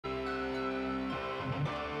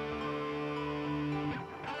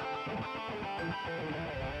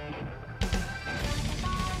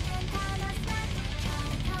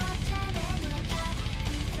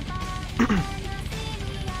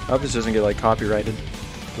I hope this doesn't get like copyrighted.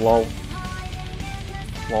 Lol.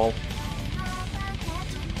 Lol.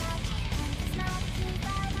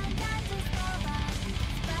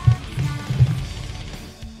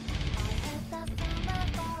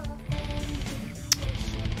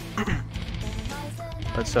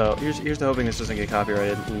 Let's here's to hoping this doesn't get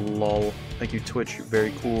copyrighted. Lol. Thank you, Twitch. You're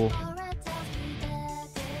very cool.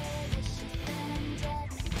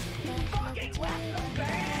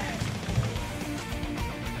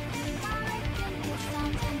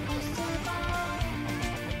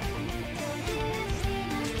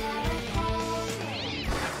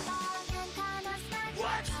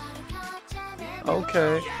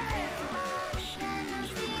 Okay.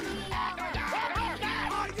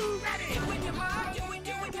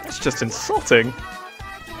 It's just insulting.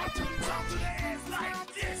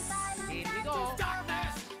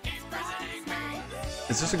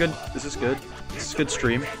 Is this a good? Is this good? Is this a good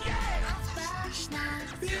stream?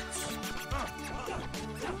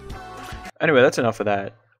 Anyway, that's enough of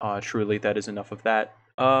that. Truly, that is enough of that.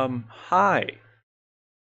 Hi.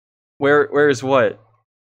 Where's what?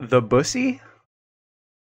 The bussy?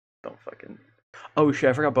 Don't fucking. Oh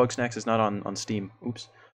shit! I forgot Bugsnax is not on Steam. Oops.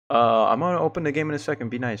 I'm gonna open the game in a second.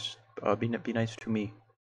 Be nice. Be nice to me.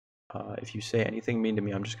 If you say anything mean to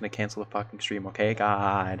me, I'm just gonna cancel the fucking stream. Okay,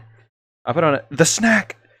 God. I put on the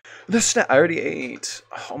snack. The snack. I already ate.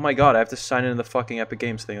 Oh my God! I have to sign into the fucking Epic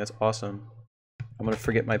Games thing. That's awesome. I'm gonna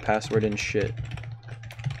forget my password and shit.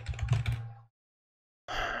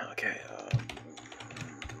 Okay.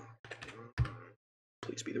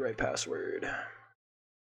 Please be the right password.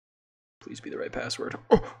 Please be the right password.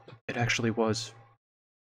 Oh, it actually was.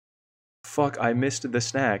 Fuck, I missed the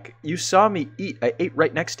snack. You saw me eat. I ate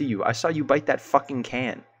right next to you. I saw you bite that fucking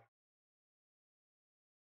can.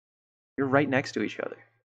 You're right next to each other.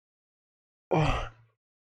 Oh.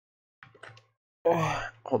 Oh.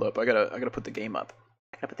 Hold up, I gotta put the game up.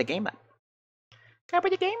 I gotta put the game up. Gotta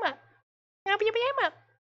put the game up. Gotta put the game up.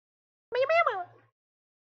 Put the game up.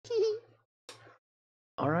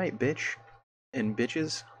 Alright, bitch. And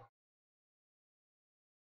bitches.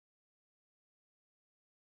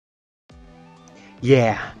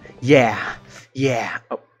 Yeah, yeah, yeah.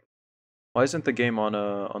 Oh, why isn't the game on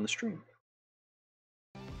the stream?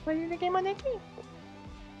 Why isn't the game on the stream?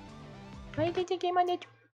 Why isn't the game on the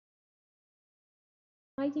stream?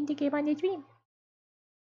 Why isn't the game on the stream?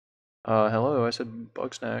 Hello. I said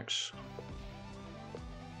Bugsnax.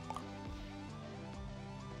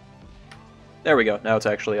 There we go. Now it's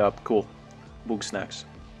actually up. Cool. Bugsnax.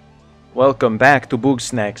 Welcome back to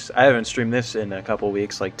Bugsnax. I haven't streamed this in a couple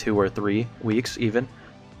weeks, like 2 or 3 weeks even.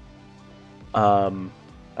 I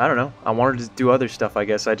don't know. I wanted to do other stuff, I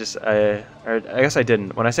guess. I guess I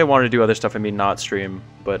didn't. When I say wanted to do other stuff, I mean not stream.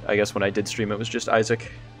 But I guess when I did stream, it was just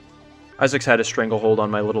Isaac. Isaac's had a stranglehold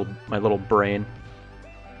on my little brain.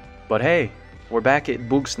 But hey, we're back at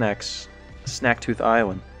Bugsnax, Snacktooth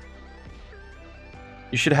Island.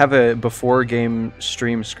 You should have a before game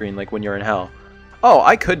stream screen, like when you're in hell. Oh,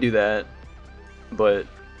 I could do that, but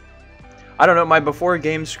I don't know. My before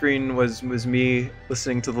game screen was me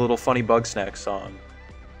listening to the little funny Bugsnax song,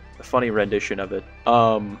 the funny rendition of it.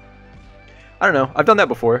 I don't know. I've done that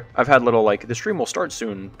before. I've had little like the stream will start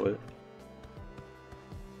soon, but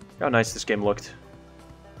how nice this game looked.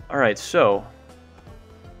 All right, so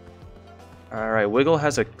Wiggle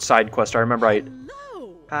has a side quest. I remember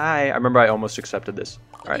Hi. I remember I almost accepted this.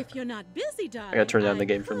 All right. If you're not busy, darling, I gotta turn down the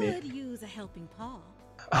game for me. Use a helping paw.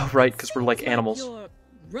 Oh, right, because we're like animals. Your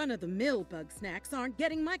run-of-the-mill Bugsnax aren't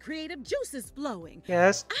getting my creative juices flowing.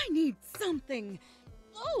 Yes. I need something,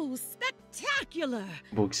 spectacular.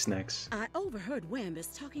 Bugsnax. I overheard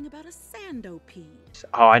Wambus talking about a sando piece.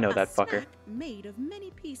 Oh, I know that fucker. Made of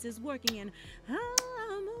many pieces working in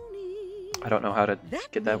harmony. I don't know how to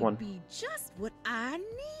get that one. Be just what I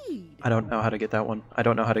need. I don't know how to get that one. I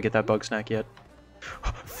don't know how to get that Bugsnax yet.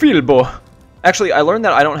 Filbo. Actually, I learned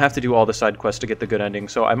that I don't have to do all the side quests to get the good ending,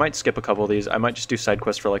 so I might skip a couple of these. I might just do side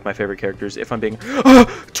quests for like my favorite characters if I'm being for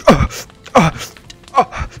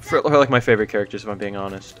like my favorite characters if I'm being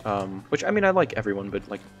honest. Which I mean I like everyone, but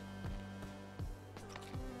like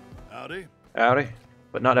Howdy. Howdy.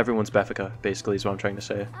 But not everyone's Beffica, basically is what I'm trying to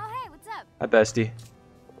say. Oh hey, what's up? Hi bestie.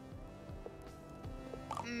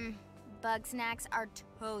 Bugsnax are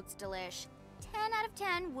totes delish. 10 out of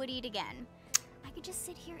 10 would eat again. I could just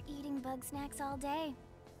sit here eating Bugsnax all day.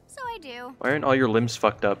 So I do. Why aren't all your limbs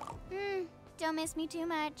fucked up? Don't miss me too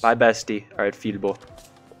much. Bye bestie. Alright, Filbo.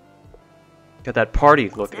 Got that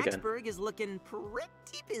party look again. Is looking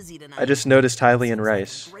pretty busy tonight. I just noticed Hylian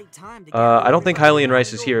Rice. I don't think Hylian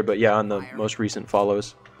Rice is here, but yeah, on the most recent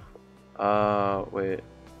follows. Wait.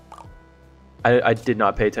 I did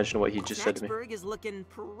not pay attention to what he just said to me. Snacksburg is looking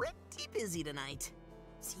pretty busy tonight.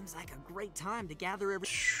 Seems like a great time to gather every.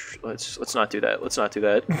 Shh, let's not do that. Let's not do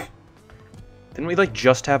that. Didn't we like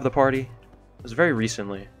just have the party? It was very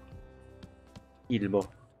recently. Ilbo.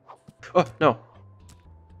 Oh no.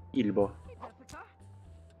 Ilbo.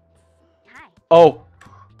 Hi. Oh.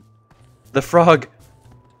 The frog.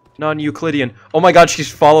 Non-Euclidean. Oh my god,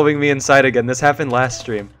 she's following me inside again. This happened last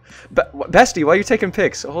stream. Bestie, why are you taking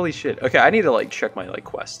pics? Holy shit. Okay, I need to like check my like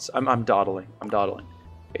quests. I'm dawdling. I'm dawdling.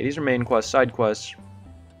 Okay, these are main quests, side quests.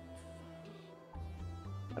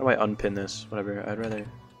 How do I unpin this? Whatever. I'd rather.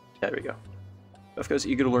 There we go. Befka's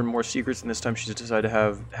eager to learn more secrets, and this time she's decided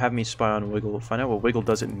to have me spy on Wiggle. Find out what Wiggle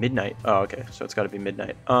does at midnight. Oh, okay. So it's got to be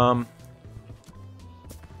midnight. Hop,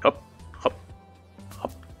 hop,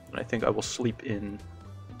 hop. And I think I will sleep in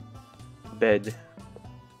bed.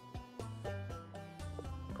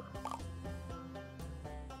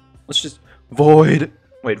 Let's just void.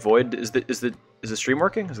 Wait, void. Is the stream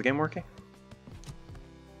working? Is the game working?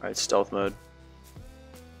 All right, stealth mode.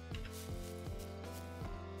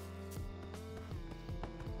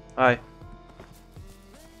 Hi.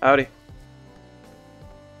 Howdy.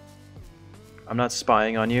 I'm not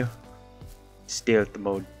spying on you. Stealth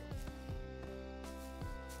mode.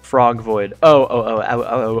 Frog void.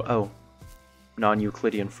 Oh.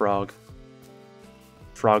 Non-Euclidean frog.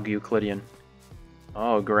 Frog Euclidean.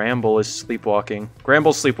 Oh, Gramble is sleepwalking.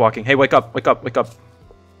 Gramble's sleepwalking. Hey, wake up, wake up, wake up.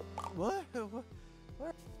 What?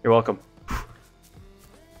 You're welcome.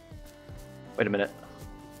 Wait a minute.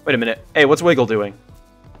 Wait a minute. Hey, what's Wiggle doing?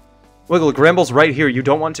 Wiggle, Gramble's right here. You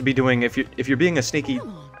don't want to be doing if you're being a sneaky. Come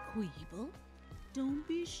on, Queeble. Don't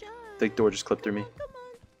be shy. The door just clipped through me. Come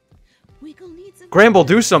on. Wiggle needs a Gramble,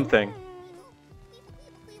 do something.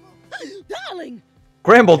 Darling.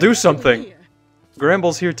 Gramble, do Over something. here.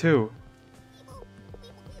 Gramble's here too.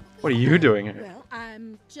 What are you doing here? Well,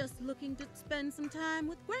 I'm just looking to spend some time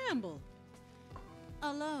with Gramble.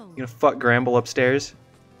 Alone. You gonna fuck Gramble upstairs?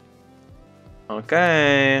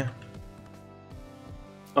 Okay.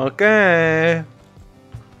 Okay.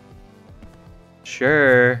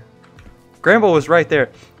 Sure. Gramble was right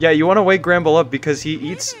there. Yeah, you want to wake Gramble up because he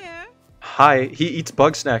eats. Hey there. Hi, he eats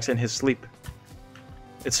Bugsnax in his sleep.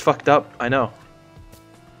 It's fucked up. I know.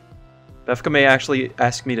 Befka may actually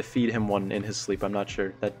ask me to feed him one in his sleep. I'm not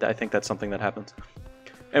sure. I think that's something that happens.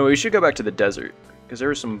 Anyway, we should go back to the desert because there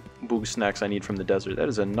are some Bugsnax I need from the desert. That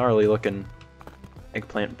is a gnarly looking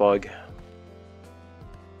eggplant bug.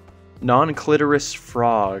 Non-clitoris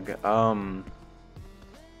frog. I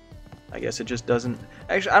guess it just doesn't.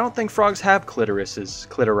 Actually, I don't think frogs have clitorises,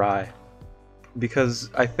 clitori,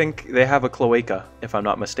 because I think they have a cloaca, if I'm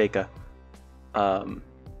not mistaken.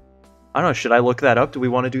 I don't know. Should I look that up? Do we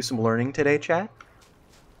want to do some learning today, chat?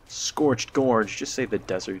 Scorched gorge. Just say the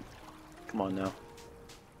desert. Come on now.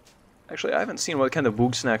 Actually, I haven't seen what kind of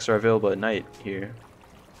Bugsnax are available at night here.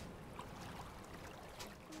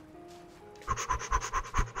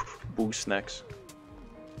 Bugsnax.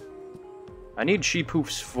 I need sheep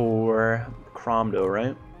hoofs for Cromdo,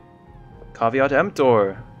 right? Caveat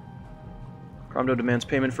emptor. Cromdo demands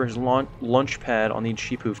payment for his lunch pad. I'll need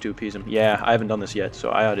sheep hoof to appease him. Yeah, I haven't done this yet, so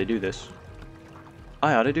I ought to do this.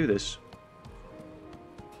 I ought to do this.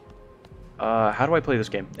 How do I play this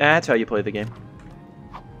game? That's how you play the game.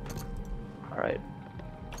 Alright.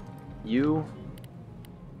 You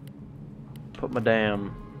put my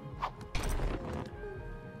damn.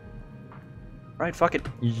 Right, fuck it.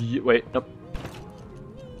 Wait, nope.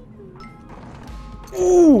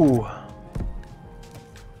 Ooh!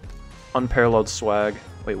 Unparalleled swag.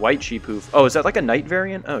 Wait, white sheep hoof. Oh, is that like a night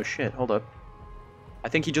variant? Oh shit, hold up. I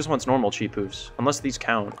think he just wants normal sheep hoofs. Unless these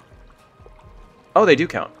count. Oh, they do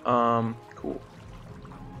count. Cool.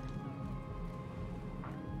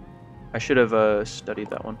 I should have studied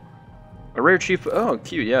that one. A rare sheep. Oh,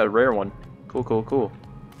 cute. Yeah, a rare one. Cool, cool, cool.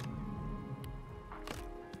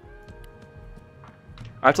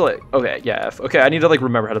 I have to like. Okay, yeah. Okay, I need to like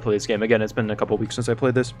remember how to play this game again. It's been a couple weeks since I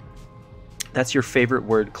played this. That's your favorite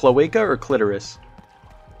word, cloaca or clitoris?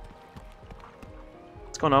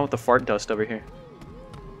 What's going on with the fart dust over here?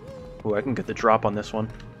 Ooh, I can get the drop on this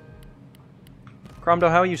one. Cromdo,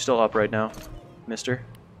 how are you still up right now, mister?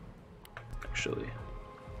 Actually.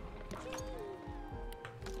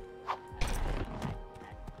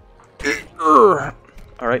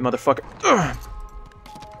 Alright, motherfucker.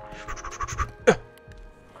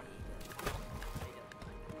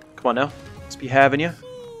 Come on now. Let's be having you.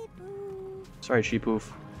 Sorry, sheepoof.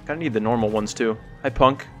 Kinda need the normal ones too. Hi,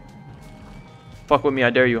 punk. Fuck with me,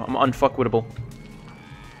 I dare you. I'm unfuckwittable.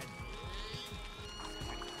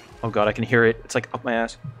 Oh god, I can hear it. It's like up my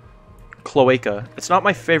ass. Cloaca. It's not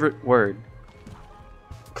my favorite word.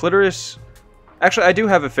 Clitoris. Actually, I do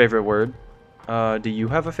have a favorite word. Do you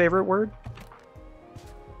have a favorite word?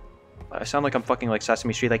 I sound like I'm fucking like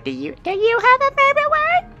Sesame Street. Like, do you have a favorite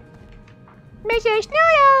word, Mr.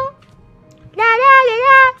 Snoodle? La la la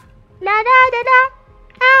la la la la la.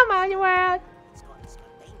 I'm on the world.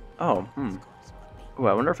 Oh, Ooh,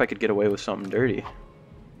 I wonder if I could get away with something dirty.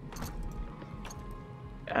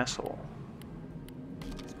 Asshole.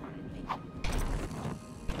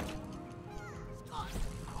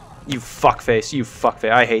 You fuckface, you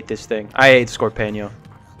fuckface. I hate this thing. I hate Scorpeno.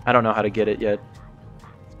 I don't know how to get it yet.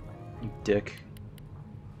 You dick.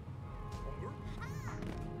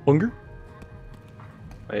 Hunger?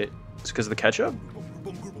 Wait, it's because of the ketchup?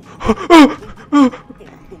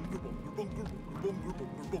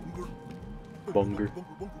 Bunger.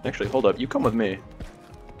 Actually, hold up. You come with me.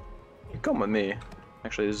 You come with me.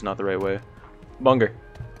 Actually, this is not the right way. Bunger.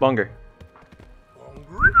 Bunger.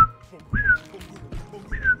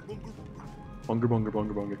 Bunger, bunger,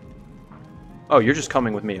 bunger, bunger. Oh, you're just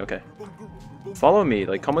coming with me. Okay. Follow me.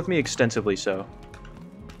 Like, come with me extensively, so.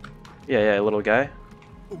 Yeah, little guy.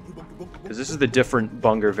 Because this is the different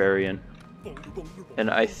Bunger variant. And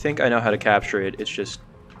I think I know how to capture it. It's just...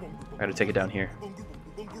 I gotta take it down here.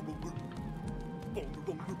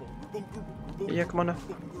 Yeah, come on now.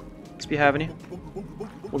 Let's be having you.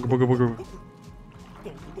 Booger, booger, booger.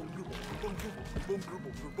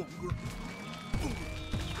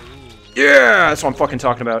 Yeah, that's what I'm fucking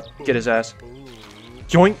talking about. Get his ass.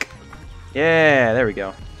 Yoink. Yeah, there we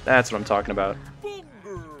go. That's what I'm talking about.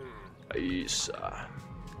 Nice.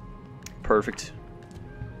 Perfect.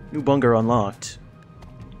 New Bunger unlocked.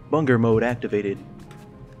 Bunger mode activated.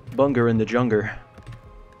 Bunger in the Junger.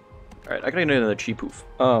 Alright, I gotta get another cheap poof.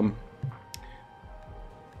 I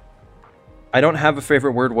don't have a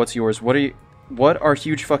favorite word. What's yours? What are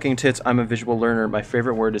huge fucking tits? I'm a visual learner. My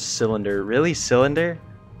favorite word is cylinder. Really? Cylinder?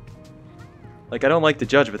 Like, I don't like to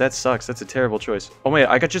judge, but that sucks. That's a terrible choice. Oh, wait,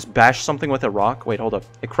 I could just bash something with a rock? Wait, hold up.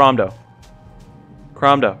 Hey, Cromdo.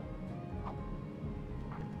 Cromdo.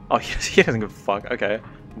 Oh, he doesn't give a fuck. Okay.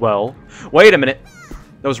 Well, wait a minute.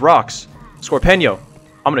 Those rocks. Scorpeno.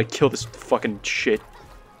 I'm gonna kill this fucking shit.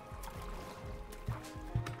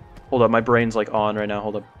 Hold up, my brain's like on right now.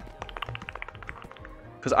 Hold up.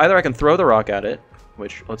 Because either I can throw the rock at it,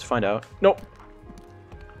 which, let's find out. Nope.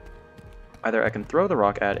 Either I can throw the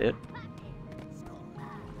rock at it.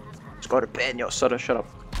 Scorpeno, shut up.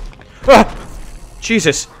 Ah!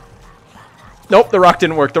 Jesus. Nope, the rock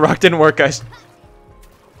didn't work. The rock didn't work, guys.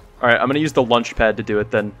 Alright, I'm gonna use the lunch pad to do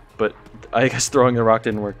it then, but I guess throwing the rock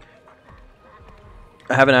didn't work.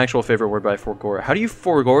 I have an actual favorite word, but I forego. How do you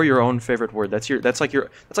forego your own favorite word? That's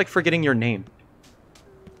like forgetting your name.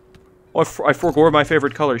 Oh, I forego my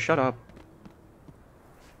favorite color. Shut up.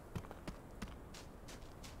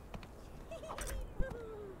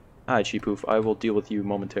 Hi, Cheepoof. I will deal with you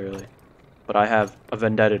momentarily. But I have a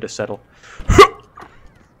vendetta to settle.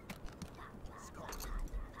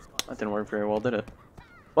 That didn't work very well, did it?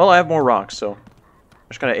 Well, I have more rocks, so I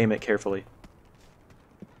just gotta aim it carefully.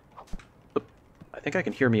 I think I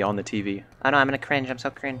can hear me on the TV. I know, I'm gonna cringe. I'm so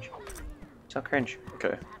cringe. So cringe.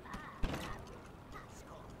 Okay.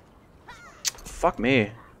 Fuck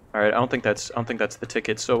me. Alright, I don't think that's the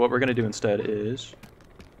ticket, so what we're gonna do instead is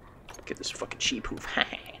get this fucking Cheepoof.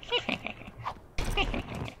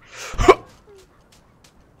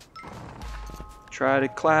 Try to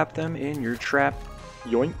clap them in your trap.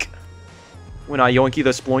 Yoink. When I yoinky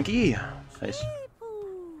the sploinky. Nice.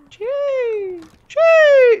 Chee!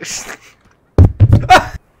 Chee!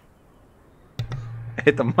 I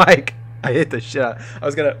hit the mic. I hit the shit out. I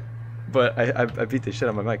was gonna... But I beat the shit out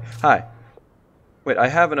of my mic. Hi. Wait, I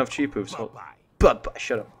have enough Cheepoofs. Bye-bye.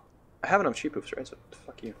 Shut up. I have enough Cheepoofs, right? So,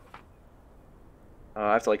 fuck you.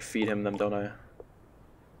 I have to, like, feed him them, don't I?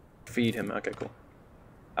 Feed him. Okay, cool.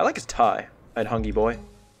 I like his tie. I had Hungy Boy.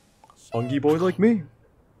 Hungy Boy like me.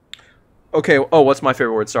 Okay, oh, what's my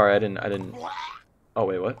favorite word? Sorry, I didn't... Oh,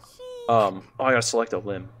 wait, what? Oh, I gotta select a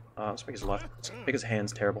limb. Let's make his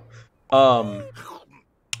hands terrible.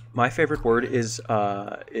 My favorite word is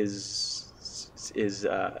I'm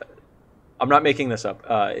not making this up.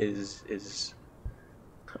 Oh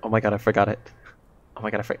my god, I forgot it. Oh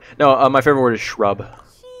my god, I forgot. No, my favorite word is shrub.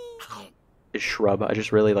 Is shrub. I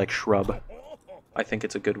just really like shrub. I think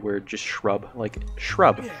it's a good word, just shrub. Like,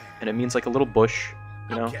 shrub. And it means like a little bush,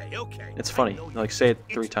 you know? Okay. It's funny. Like, say it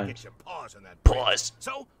 3 times. Pause.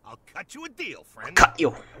 So, I'll cut you a deal, friend. Cut you.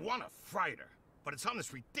 I want a freighter, but it's on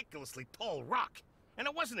this ridiculously tall rock. And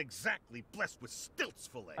it wasn't exactly blessed with stilts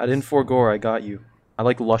for legs. I didn't forego, I got you. I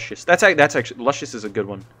like luscious. That's actually luscious is a good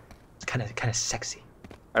one. It's kind of sexy.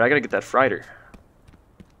 All right, I gotta get that freighter.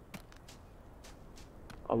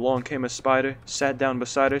 Along came a spider, sat down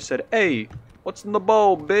beside her, said, "Hey, what's in the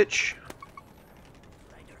bowl, bitch?"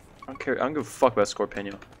 I don't care. I don't give a fuck about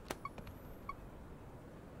Scorpio.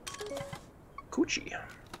 Coochie.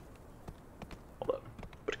 Hold up.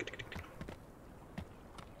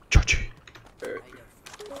 Chachi.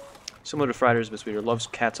 Similar to Fridays, but sweeter. Loves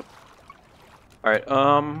cats. Alright,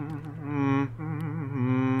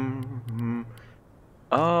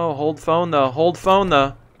 oh, hold phone though. Hold phone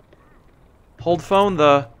though. Hold phone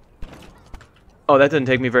though. Oh, that didn't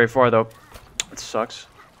take me very far though. That sucks.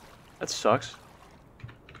 That sucks.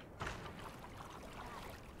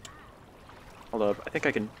 Hold up. I think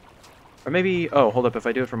I can... Or maybe... Oh, hold up. If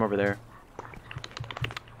I do it from over there.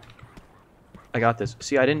 I got this.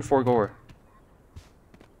 See, I didn't forego her.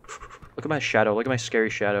 Look at my shadow. Look at my scary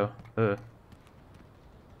shadow. Ugh.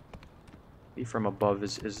 Be from above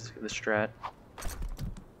is the strat.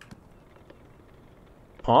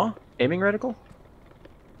 Huh? Aiming reticle?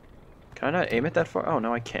 Can I not aim it that far? Oh,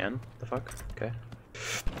 no, I can. The fuck? Okay.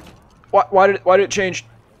 Why did it change?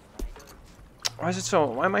 Why is it so...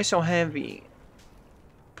 Why am I so heavy?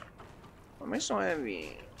 Why am I so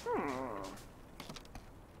heavy?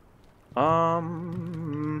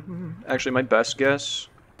 Actually, my best guess...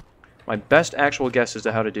 My best actual guess as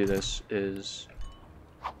to how to do this is...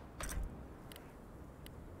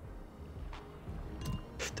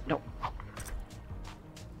 No.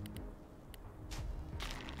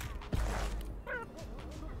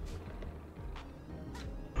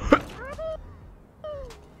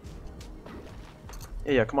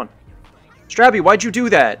 Yeah, come on. Strabby, why'd you do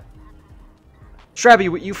that?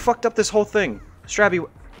 Strabby, you fucked up this whole thing. Strabby,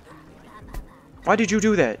 why did you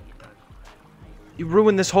do that? You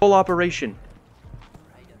ruined this whole operation.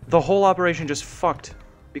 The whole operation just fucked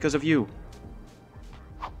because of you.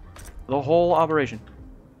 The whole operation.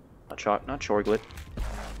 Not Chorglet.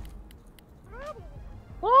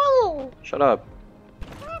 Oh! Shut up.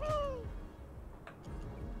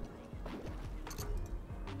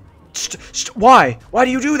 Why? Why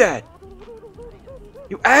do you do that?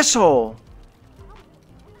 You asshole!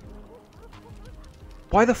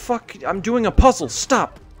 Why the fuck? I'm doing a puzzle.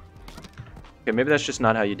 Stop. Okay, maybe that's just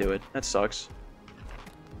not how you do it. That sucks.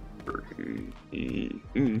 Okay,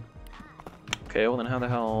 well then how the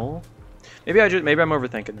hell? Maybe I'm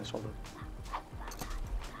overthinking this. Hold on.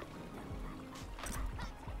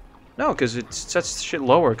 No, because it sets shit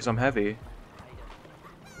lower because I'm heavy.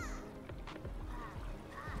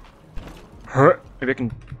 Maybe I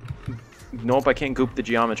can... Nope, I can't goop the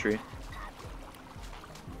geometry.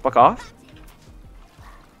 Fuck off?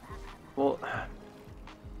 Well...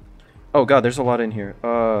 Oh god, there's a lot in here.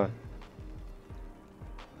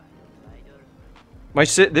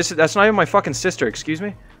 That's not even my fucking sister, excuse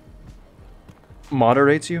me?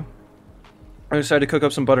 Moderates you? I decided to cook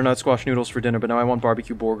up some butternut squash noodles for dinner, but now I want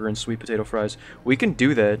barbecue burger and sweet potato fries. We can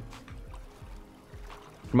do that.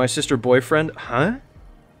 My sister boyfriend? Huh?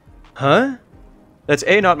 Huh? That's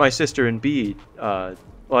A, not my sister, and B, well,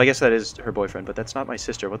 I guess that is her boyfriend, but that's not my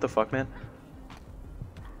sister. What the fuck, man?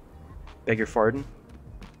 Beg your pardon?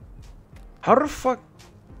 How the fuck?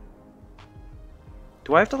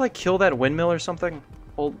 Do I have to, like, kill that windmill or something?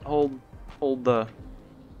 Hold the...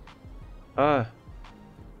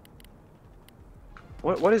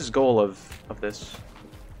 What is goal of this?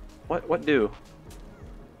 What do?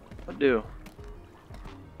 What do?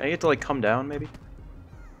 I get to, like, come down, maybe?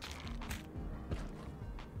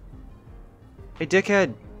 Hey,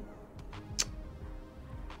 dickhead!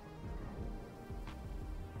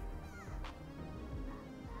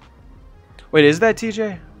 Wait, is that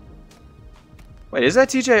TJ? Wait, is that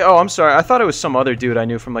TJ? Oh, I'm sorry. I thought it was some other dude I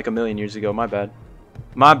knew from like a million years ago. My bad.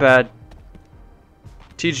 My bad.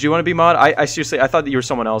 TJ, do you want to be mod? I seriously, I thought that you were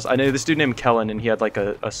someone else. I knew this dude named Kellen, and he had like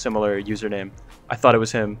a similar username. I thought it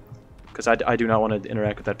was him. Because I do not want to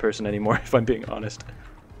interact with that person anymore, if I'm being honest.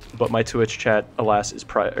 But my Twitch chat, alas, is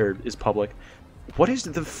public. What is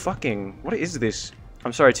the fucking... What is this?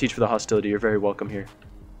 I'm sorry, Teach, for the hostility. You're very welcome here.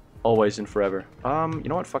 Always and forever. You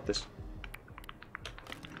know what? Fuck this.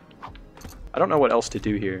 I don't know what else to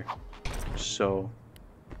do here. So...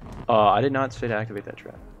 I did not say to activate that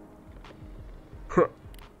trap.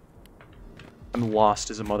 I'm lost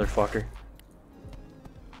as a motherfucker.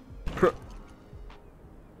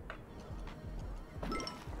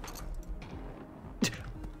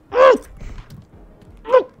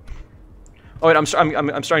 Oh wait, I'm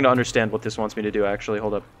starting to understand what this wants me to do. Actually,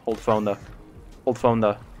 hold up, hold phone the.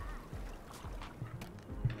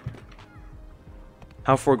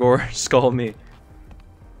 How Forgore skull me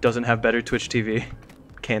doesn't have better Twitch TV.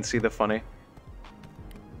 Can't see the funny.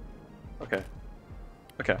 Okay.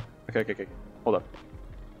 Hold up.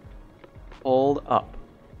 Hold up.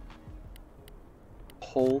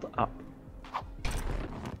 Hold up.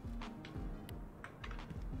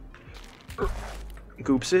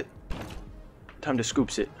 Goops it. Time to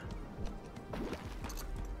scoops it.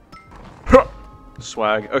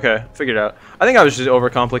 Swag. Okay, figured it out. I think I was just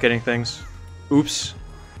overcomplicating things. Oops.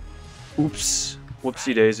 Oops.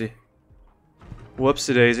 Whoopsie daisy.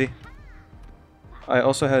 Whoopsie daisy. I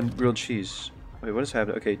also had grilled cheese. Wait, what is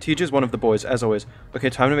happening? Okay, Teach is one of the boys, as always. Okay,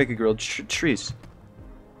 time to make a grilled cheese.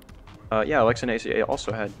 Yeah, Alexa and ACA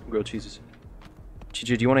also had grilled cheeses.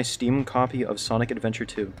 TJ, do you want a Steam copy of Sonic Adventure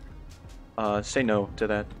 2? Say no to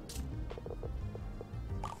that.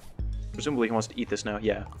 Presumably he wants to eat this now,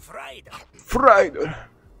 yeah. Frieder!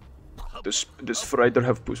 Does Frieder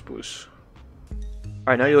have puss?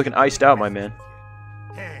 Alright, now you're looking iced out, my man.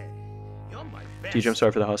 Hey, you're my best. TJ, I'm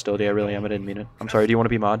sorry for the hostility, I really am, I didn't mean it. I'm sorry, do you want to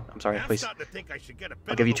be mod? I'm sorry, I'm please. starting to think I should get a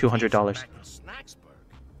I'll give you better $200. location back in Snacksburg.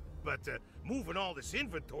 But moving all this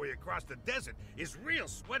inventory across the desert is real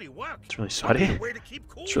sweaty work. It's really sweaty. Way to keep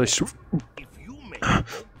cool. It's really If you make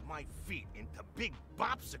both my feet into big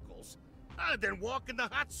popsicles, then walking the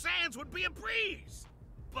hot sands would be a breeze.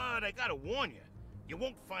 But I gotta warn you, you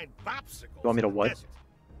won't find popsicles. You want me to in the what? desert.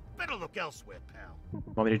 Better look elsewhere, pal.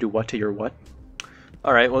 Want me to do what to your what?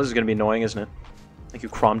 Alright, well this is gonna be annoying, isn't it? Thank you,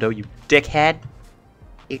 Cromdo, you dickhead.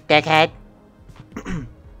 You dickhead.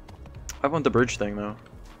 I want the bridge thing, though.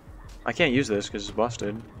 I can't use this because it's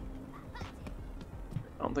busted.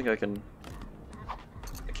 I don't think I can...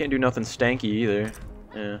 I can't do nothing stanky either.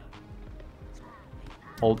 Yeah.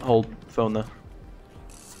 Hold phone, though.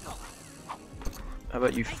 How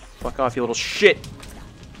about you fuck off, you little shit?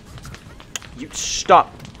 You stop.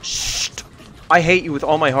 Shh. I hate you with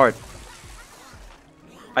all my heart.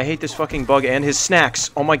 I hate this fucking bug and his snacks.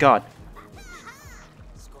 Oh my god.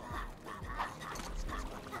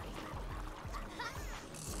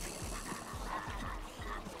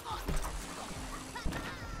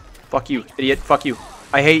 Fuck you, idiot. Fuck you.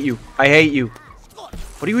 I hate you. I hate you.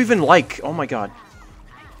 What do you even like? Oh my god.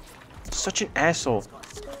 Such an asshole.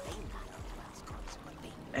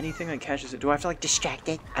 Anything that catches it. Do I have to like distract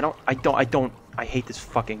it? I don't. I hate this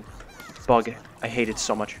fucking bug. I hate it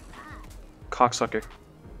so much. Cocksucker.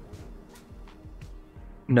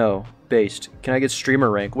 No. Based. Can I get streamer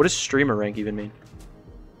rank? What does streamer rank even mean?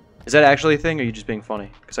 Is that actually a thing, or are you just being funny?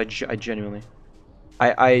 Because I genuinely...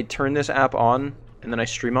 I turn this app on, and then I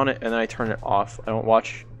stream on it, and then I turn it off. I don't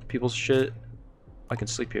watch people's shit. I can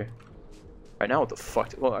sleep here. Right now, what the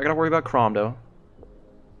fuck? Well, I gotta worry about Cromdo.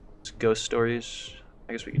 It's ghost stories.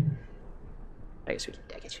 I guess we can do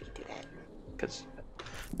that.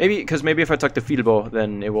 Because maybe if I talk to Filbo,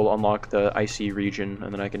 then it will unlock the icy region,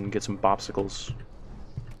 and then I can get some popsicles.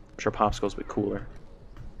 I'm sure popsicles will be cooler.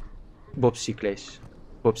 Bopsicles.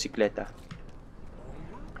 Bopsicleta.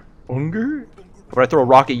 Hunger? Or I throw a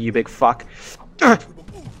rock at you, you big fuck.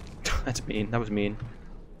 That's mean. That was mean.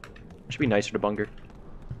 Should be nicer to Bunger.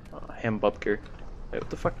 Hambubker. Wait, what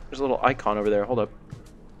the fuck? There's a little icon over there. Hold up.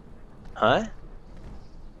 Huh?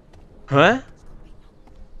 Huh?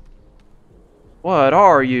 What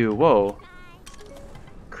are you? Whoa.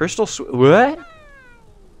 Crystal what?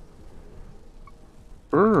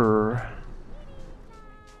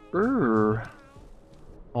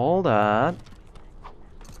 Hold up.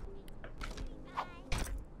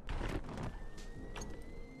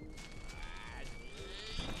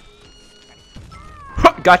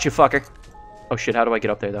 Gotcha, fucker. Oh shit, how do I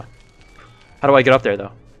get up there though? How do I get up there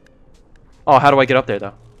though? Oh, how do I get up there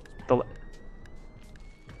though?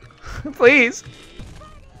 Please.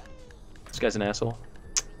 This guy's an asshole.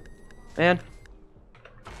 Man.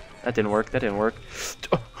 That didn't work. That didn't work.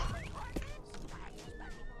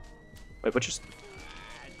 Wait, what just...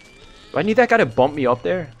 Do I need that guy to bump me up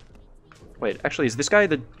there? Wait, actually, is this guy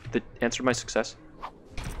the answer to my success?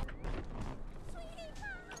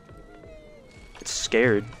 It's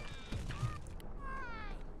scared.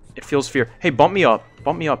 It feels fear. Hey, bump me up.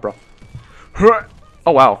 Bump me up, bro.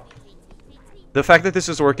 Oh, wow. The fact that this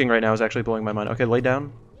is working right now is actually blowing my mind. Okay, lay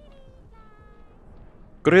down.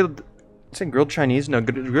 Grilled... It's in grilled Chinese? No,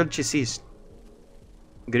 grilled cheese.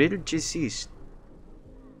 Grilled cheese.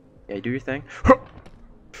 Yeah, do your thing.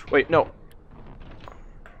 Wait, no.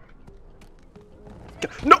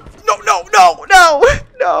 No, no, no, no, no,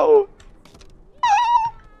 no.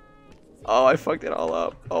 Oh, I fucked it all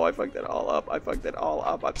up. Oh, I fucked it all up. I fucked it all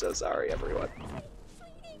up. I'm so sorry, everyone.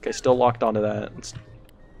 Okay, still locked onto that.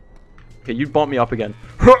 Okay, you bump me up again.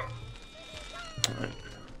 Right.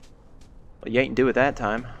 Well, you ain't do it that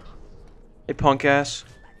time. Hey, punk ass.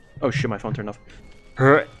 Oh shit, my phone turned off.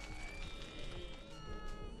 This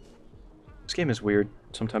game is weird.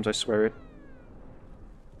 Sometimes I swear it.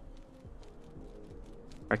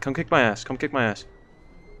 Alright, come kick my ass. Come kick my ass.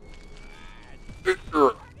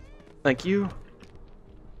 Thank you.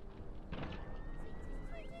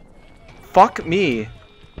 Fuck me.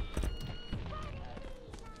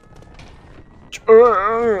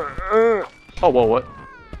 Oh, whoa, what?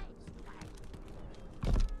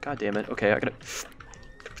 God damn it. Okay, I gotta...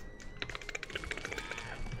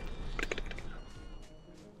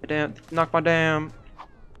 Damn, knock my damn.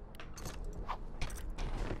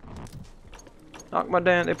 Knock my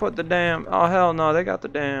damn. They put the damn. Oh, hell no, they got the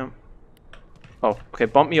damn. Oh, okay,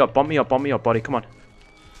 bump me up, buddy. Come on.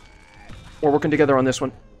 We're working together on this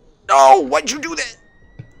one. No, why'd you do that?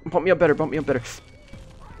 Bump me up better,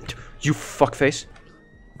 You fuckface.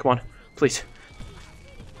 Come on, please.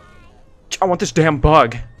 I want this damn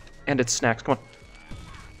bug. And its snacks, come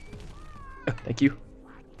on. Thank you.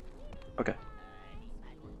 Okay.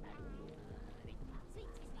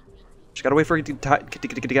 Just gotta wait for it to get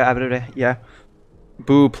out of there. Yeah.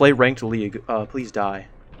 Boo, play ranked league. Please die.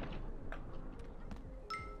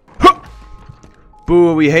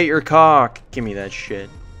 Boo, we hate your cock. Give me that shit.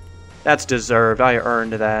 That's deserved. I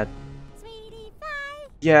earned that.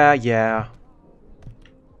 Yeah.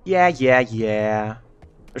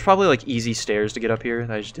 There's probably like easy stairs to get up here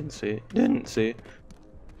that I just didn't see.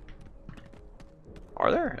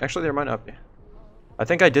 Are there? Actually, there might not be. I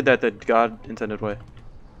think I did that the God intended way.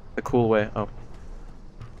 The cool way. Oh.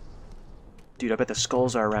 Dude, I bet the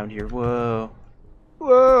skulls are around here. Whoa.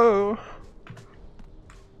 Whoa.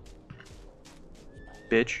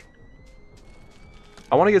 Bitch.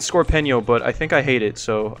 I want to get Scorpeno, but I think I hate it,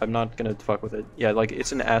 so I'm not gonna fuck with it. Yeah, like,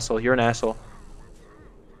 it's an asshole. You're an asshole.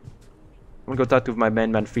 I'm gonna go talk to my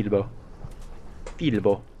man Filbo.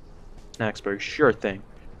 Filbo. Snacksburg. Sure thing.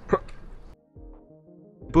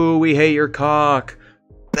 Boo, we hate your cock.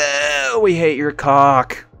 Boo, we hate your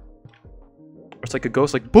cock. It's like a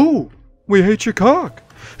ghost like, boo, we hate your cock.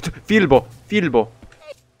 Filbo.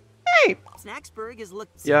 Hey. Snacksburg is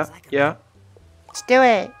looked. Yeah, Like yeah. Let's do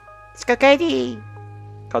it. Let's go crazy.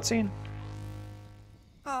 Cutscene.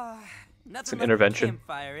 Nothing It's an like a intervention.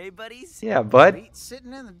 campfire, eh, buddies? Yeah, bud. Great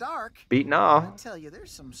sitting in the dark. Beating I off. tell you,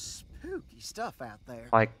 there's some spooky stuff out there.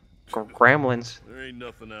 Like gremlins. There ain't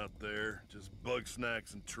nothing out there, just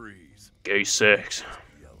Bugsnax and trees. Gay sex.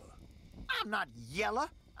 Yellow. I'm not yellow.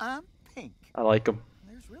 I'm pink. I like them.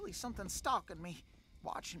 There's really something stalking me,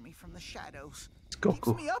 watching me from the shadows. It's Keeps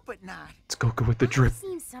Goku. me up at night. It's Goku with the drip. I've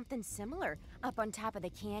seen something similar up on top of the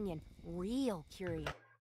canyon. Real curious.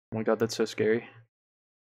 Oh my god, that's so scary.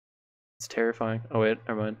 It's terrifying. Oh wait,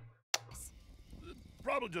 never mind.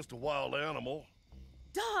 Probably just a wild animal.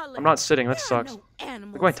 Darling, I'm not sitting, that there are sucks. no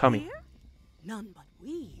animals Look at my tummy. here. None but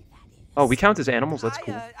we, that is. Oh, we count as animals? That's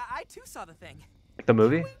cool. I too saw the thing. Like the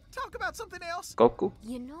movie? Talk about something else. Goku?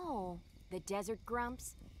 You know, the desert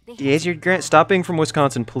grumps. They have Desert Grant, stop being from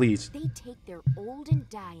Wisconsin, please. They take their old and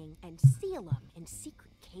dying and seal them in secret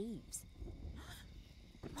caves.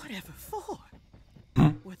 Whatever for?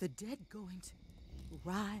 Were the dead going to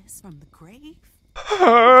rise from the grave?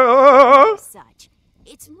 Such.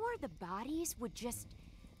 It's more the bodies would just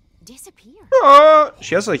disappear.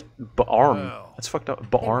 She has like arm. Wow. That's fucked up.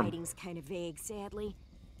 The Arm. writing's kind of vague, sadly.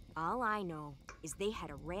 All I know is they had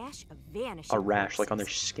a rash of vanishing. A rash, like on their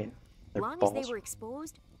corpses. skin. As Their long as balls. they were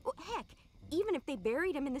exposed, well, heck, even if they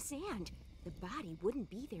buried him in the sand, the body wouldn't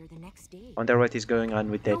be there the next day. Wonder what is going on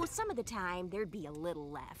with that. Though some of the time there'd be a little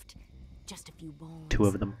left, just a few bones. Two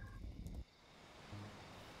of them.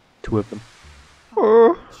 Two of them.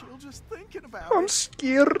 Chill just thinking about I'm it.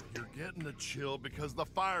 scared. You're getting a chill because the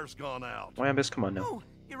fire's gone out. Wambus, come on now. Oh,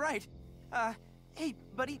 you're right. Hey,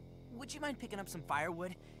 buddy, would you mind picking up some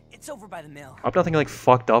firewood? It's over by the mill. I hope nothing like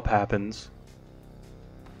fucked up happens.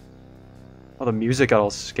 Oh, the music got all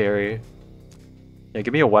scary. Yeah,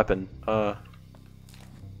 give me a weapon. Where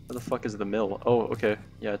the fuck is the mill? Oh, okay.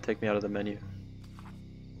 Yeah, take me out of the menu.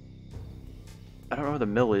 I don't know where the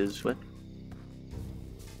mill is. What?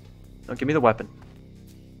 No, give me the weapon.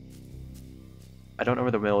 I don't know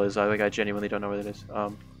where the mill is. I genuinely don't know where it is.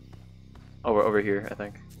 Over here, I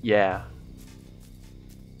think. Yeah.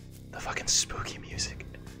 The fucking spooky music.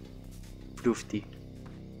 Floofty.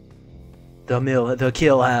 The mill, the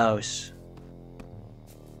kill house.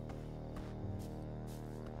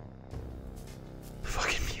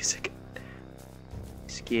 Fucking music.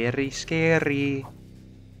 Scary, scary.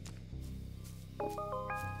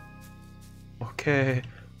 Okay.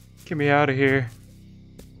 Get me out of here.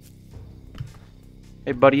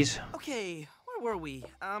 Hey, buddies. Okay, where were we?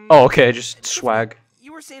 Oh, okay, just swag.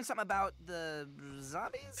 You were saying something about the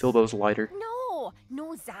zombies? Fill those lighter. No,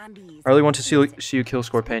 no zombies. I really want to see you kill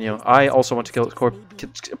Scorpeno. I also want to kill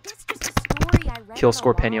That's just a story I read kill in a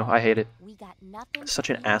Scorpeno. log. I hate it. We got nothing Such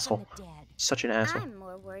to an feed on asshole. the dead. Such an asshole. I'm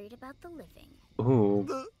more worried about the living. Ooh,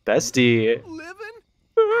 The bestie.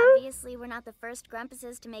 living? Obviously, we're not the first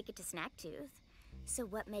Grumpuses to make it to Snacktooth. So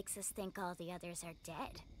what makes us think all the others are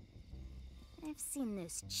dead? I've seen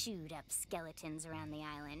those chewed up skeletons around the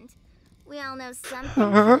island. We all know something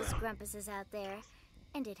kills Grumpuses out there,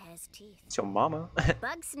 and it has teeth. It's your mama.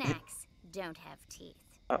 Bugsnax don't have teeth.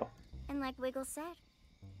 Oh. And like Wiggle said,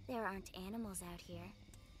 there aren't animals out here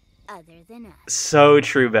other than us. So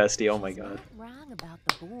true, bestie. Oh my god. Wrong about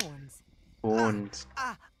the bones. Bones.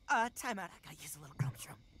 Time out. I gotta use a little grumps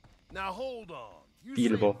room. Now hold on. You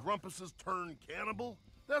Eatable. say Grumpuses turn cannibal?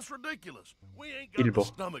 That's ridiculous. We ain't got Eatable. the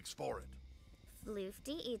stomachs for it.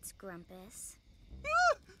 Floofty eats Grumpus.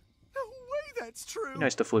 No way that's true. Be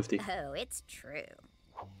nice to Floofty. Oh, it's true.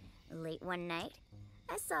 Late one night,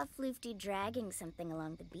 I saw Floofty dragging something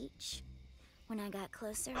along the beach. When I got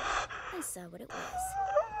closer, I saw what it was.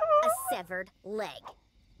 A severed leg.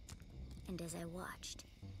 And as I watched,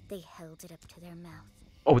 they held it up to their mouth.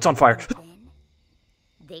 Oh, it's on fire. And then,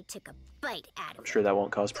 they took a bite out of I'm it. sure that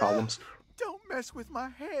won't cause problems. Don't mess with my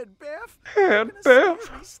head, Beth. Head, You're gonna Beth.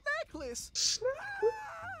 scare me snackless.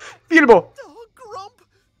 Eatable. Oh, Grump.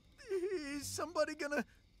 Is somebody gonna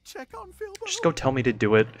check on Philbo? Just go tell me to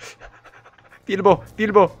do it. Feedable.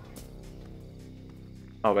 Feedable.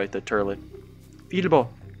 Oh, wait, the turlet. Feedable.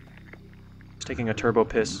 It's taking a turbo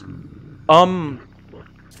piss.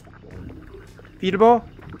 Feedable?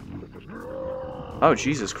 Oh,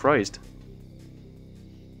 Jesus Christ.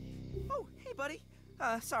 Oh, hey, buddy.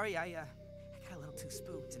 Sorry, I got a little too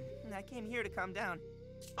spooked, and I came here to calm down.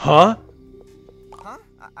 Huh? Huh?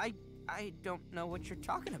 I don't know what you're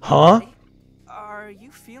talking about. Huh? Buddy. Are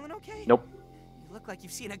you feeling okay? Nope. You look like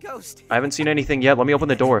you've seen a ghost. I haven't seen anything yet. Let me open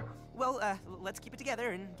the door. Well, let's keep it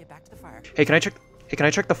together and get back to the fire. Hey, can I check? Hey, can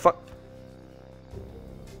I check the fuck?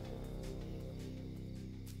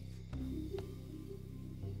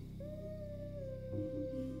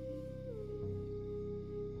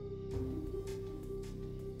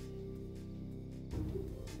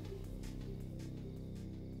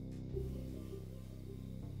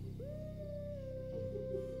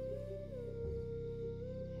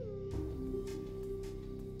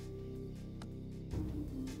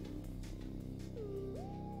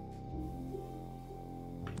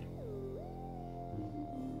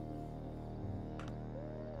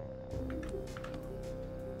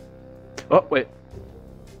 Oh, wait.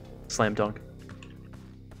 Slam dunk.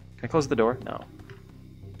 Can I close the door? No.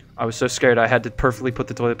 I was so scared I had to perfectly put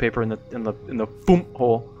the toilet paper in the boom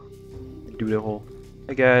hole. The doodle hole.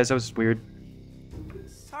 Hey guys, that was weird.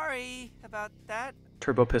 Sorry about that.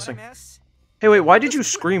 Turbo What a pissing. mess. Hey, wait, why did you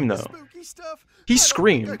scream though? Spooky stuff. He I don't think I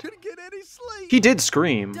screamed. could get any sleep. He did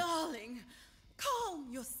scream. Darling, calm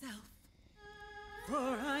yourself. For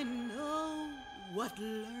I know what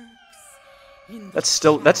lurks in the That's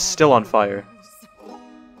still on fire. shadows.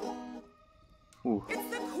 Ooh. It's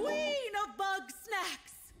the queen of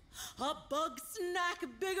Bugsnax. A bug snack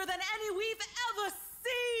bigger than any we've ever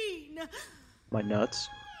seen. My nuts.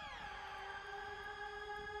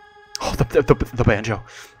 Oh, the banjo.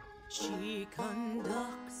 She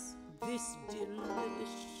conducts this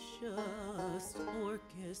delicious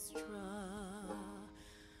orchestra,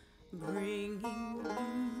 bringing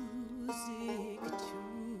music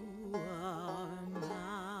to our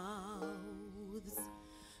mouths.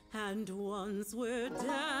 And once we're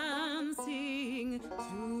dancing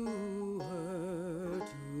to her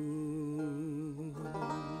tune.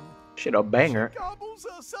 Shit, a banger. Gobbles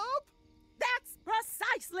us up. That's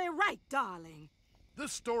precisely right, darling.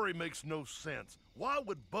 This story makes no sense. Why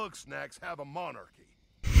would Bugsnax have a monarchy?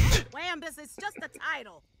 Wambus is just a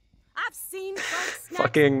title. I've seen Bugsnax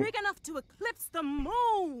Fucking- big enough to eclipse the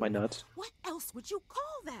moon. My nuts. What else would you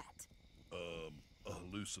call that? A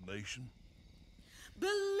hallucination?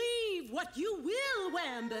 Believe what you will,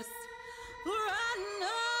 Wambus, for I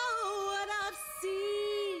know what I've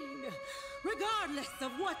seen. Regardless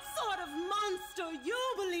of what sort of monster you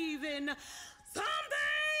believe in,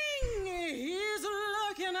 something is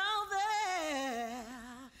lurking out there,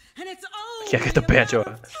 and it's only Yeah, get the banjo a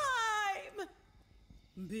matter of time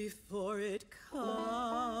before it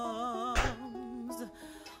comes.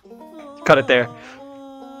 Cut it there. for us.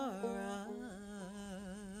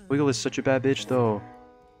 Wiggle is such a bad bitch, though.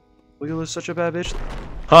 Wiggle is such a bad bitch.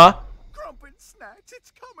 Huh? Grump and Snacks,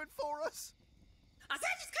 it's coming for us. I said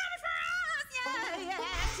she's coming for us! Yeah, yeah,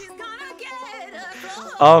 she's gonna get us!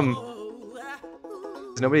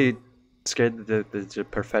 Is nobody scared that the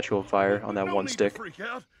perpetual fire on that No one need to stick? freak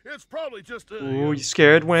out. It's probably just a. Ooh, you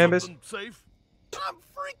scared, Wambus? something safe. I'm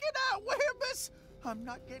freaking out, Wambus. I'm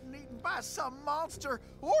not getting eaten by some monster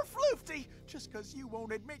or Floofty just because you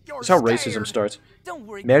won't admit you're That's how scared. racism starts. Don't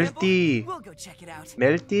worry, Melty. Grandpa. We'll go check it out. If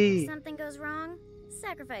Melty. something goes wrong,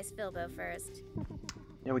 sacrifice Filbo first.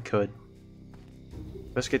 Yeah, we could.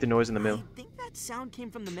 Investigate the noise in the mill. I think that sound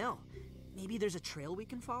came from the mill. Maybe there's a trail we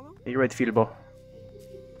can follow? You're right, Filbo.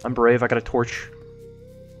 I'm brave. I got a torch.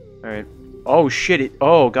 Alright. Oh, shit.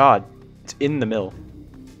 Oh, God. It's in the mill.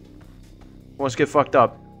 Let's get fucked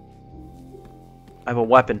up. I have a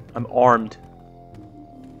weapon. I'm armed.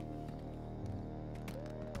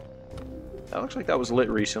 That looks like that was lit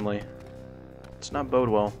recently. It's not bode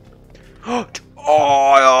well.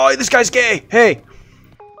 Oh, this guy's gay! Hey!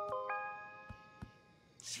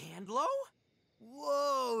 Chandlo?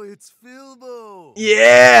 Whoa, it's Filbo.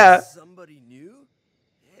 Yeah! Somebody new?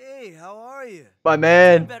 Hey, how are you? My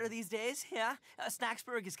man! Better these days, yeah.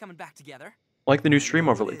 Snacksburg is coming back together. Like the new stream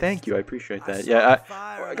overlay. Thank you, I appreciate that. Yeah,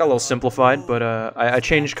 I got a little simplified, but I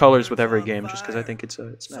changed colors with every game just because I think it's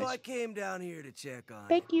nice. So I came down here to check on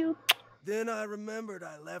Thank you. Then I remembered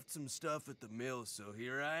I left some stuff at the mill, so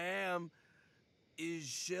here I am. Is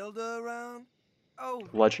Shelda around? Oh,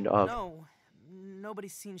 Legend of. no.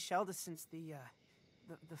 Nobody's seen Shelda since the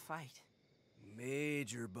fight.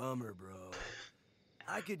 Major bummer, bro.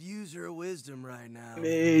 I could use her wisdom right now.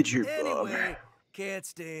 Major Anyway, bummer. can't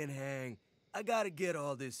stay and hang. I gotta get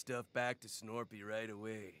all this stuff back to Snorpy right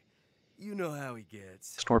away. You know how he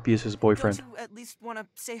gets. Snorpy is his boyfriend. Don't you at least want to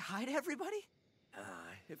say hi to everybody?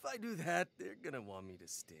 If I do that, they're gonna want me to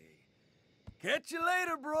stay. Catch you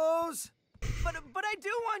later, bros! But I do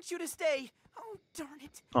want you to stay. Oh, darn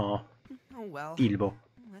it. Aw, Oh, well. Filbo.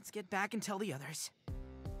 Let's get back and tell the others.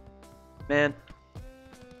 Man.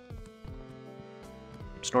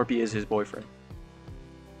 Snorpy is his boyfriend.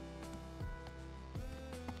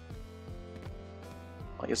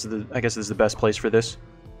 I guess this is the best place for this.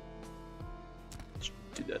 Let's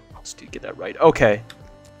do that. Let's get that right. Okay.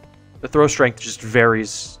 The throw strength just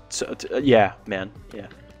varies. So, yeah, man. Yeah.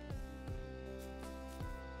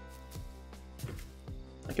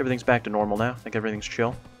 I think everything's back to normal now. I think everything's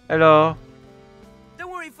chill. Hello.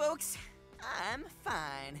 Don't worry, folks. I'm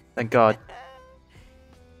fine. Thank God.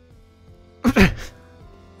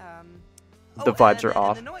 Oh, The vibes are and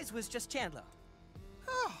off. the noise was just Chandler.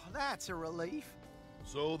 Oh, that's a relief.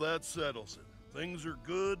 So that settles it. Things are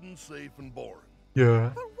good and safe and boring.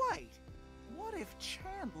 Yeah. But wait, what if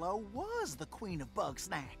Chandler was the queen of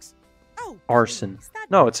Bugsnax? Oh, Arson. please, that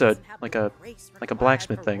No, it's a doesn't have like the a grace like a required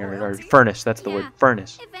blacksmith for thing or royalty. furnace. That's the Yeah. word.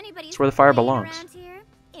 Furnace. If anybody's It's where the fire playing belongs. around here,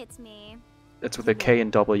 it's me. That's with a K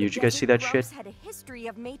and W. Did you guys see that shit? Desert Grubs had a history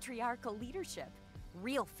of matriarchal leadership.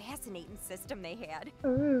 Real fascinating system they had.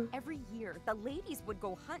 Every year, the ladies would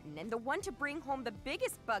go hunting, and the one to bring home the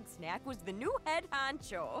biggest bug snack was the new head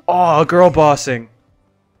honcho. Oh, girl bossing.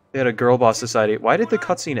 They had a girl boss society. Why did the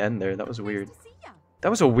cutscene end there? That was weird. Nice to see ya. That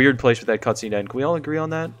was a weird place for that cutscene to end. Can we all agree on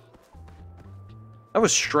that? That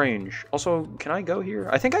was strange. Also, can I go here?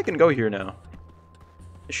 I think I can go here now.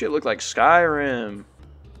 This shit looked like Skyrim.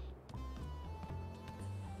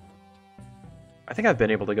 I think I've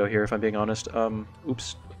been able to go here if I'm being honest.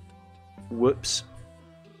 Oops. Whoops.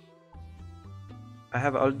 I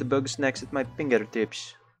have all the Bugsnax at my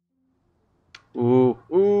fingertips. Ooh,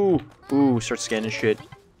 ooh, ooh, start scanning shit.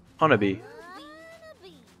 Honeybee.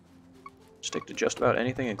 Stick to just about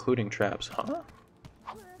anything, including traps. Huh?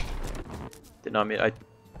 Did not mean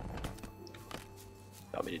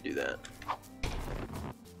not mean to do that.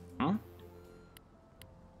 Hmm?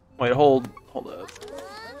 Wait, hold up.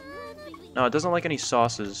 No, it doesn't like any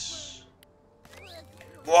sauces.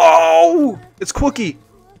 Whoa! It's Quookie!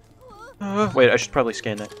 Wait, I should probably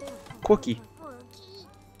scan that. Quookie.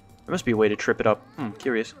 There must be a way to trip it up.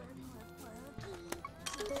 Curious.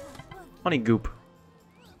 Honey goop.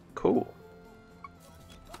 Cool.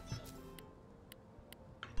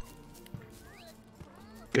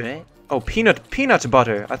 Good. Oh, peanut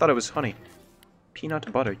butter. I thought it was honey.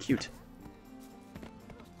 Peanut butter, cute.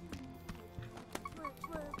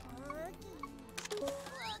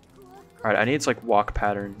 Alright, I need its like walk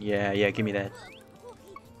pattern. Yeah, give me that.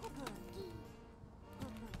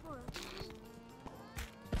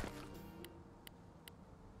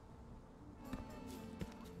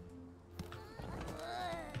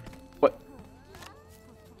 What?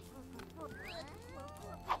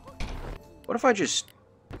 What if I just...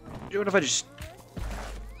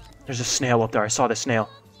 There's a snail up there. I saw the snail.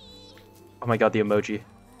 Oh my god, the emoji.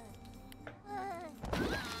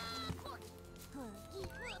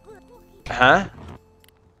 Huh?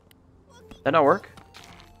 That not work?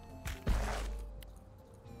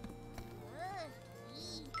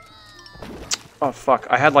 Oh fuck,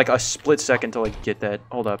 I had like a split second to like get that.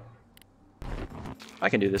 Hold up. I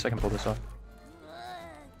can do this. I can pull this off.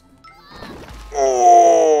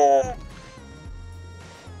 Oh!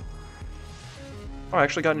 Oh, I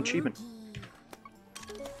actually got an achievement.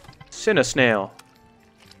 Snail.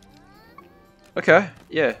 Okay,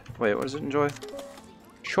 yeah. Wait, what does it enjoy?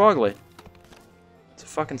 Chocolate. It's a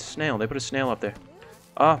fucking snail. They put a snail up there.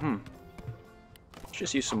 Let's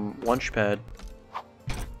just use some lunch pad.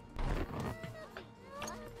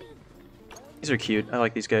 These are cute. I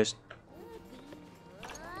like these guys.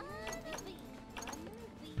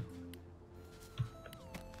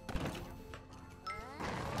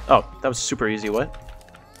 Oh, that was super easy. What?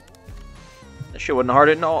 That shit wasn't hard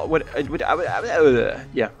at all. What?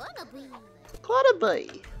 Yeah.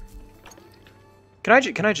 Can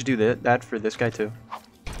I just do that for this guy too?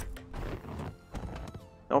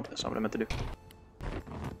 Nope, that's not what I meant to do.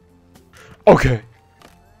 Okay.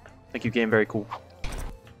 Thank you, game. Very cool.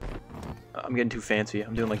 I'm getting too fancy.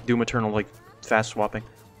 I'm doing like Doom Eternal, like fast swapping.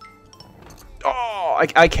 Oh,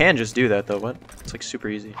 I can just do that though. What? It's like super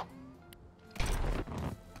easy.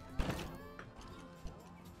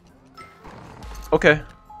 Okay.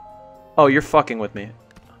 Oh, you're fucking with me.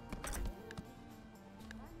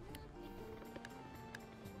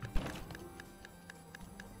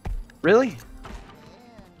 Really?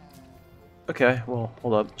 Okay, well,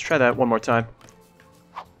 hold up. Let's try that one more time.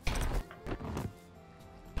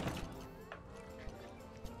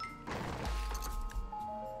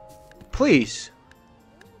 Please.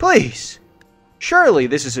 Please. Surely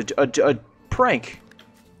this is a prank.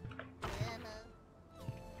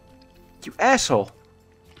 You asshole.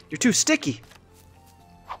 You're too sticky.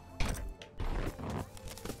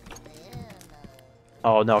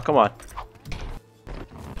 Oh no, come on.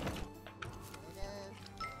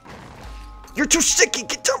 You're too sticky.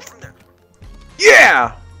 Get down from there.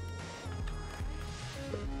 Yeah.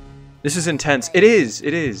 This is intense. It is.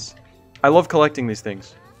 It is. I love collecting these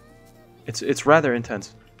things. It's rather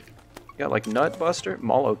intense. You got like Nut Buster,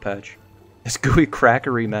 Mallow Patch. This gooey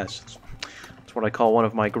crackery mess. That's what I call one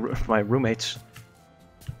of my roommates.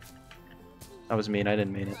 That was mean. I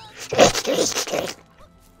didn't mean it.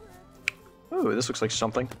 Ooh, this looks like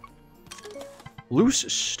something.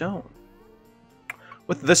 Loose stone.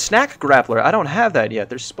 With the snack grappler, I don't have that yet.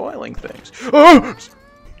 They're spoiling things. Oh!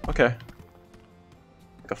 Okay.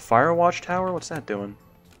 Like a Firewatch tower? What's that doing?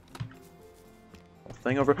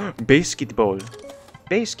 Thing over. Basketball.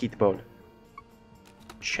 Basketball.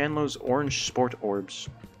 Chandler's orange sport orbs.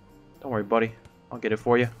 Don't worry, buddy. I'll get it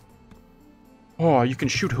for you. Oh, you can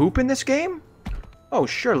shoot hoop in this game? Oh,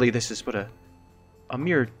 surely this is but a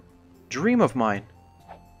mere dream of mine.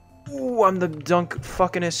 Ooh, I'm the dunk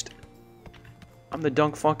fuckinest. I'm the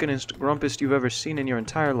dunk fuckinest grumpest you've ever seen in your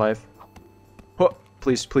entire life. Oh,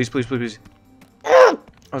 please, please, please, please, please.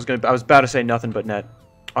 I was about to say nothing but net.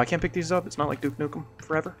 Oh, I can't pick these up. It's not like Duke Nukem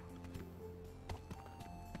forever.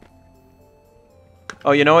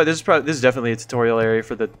 Oh, you know what? This is definitely a tutorial area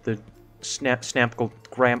for the snackle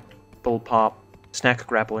grample pop snack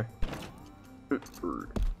grappler.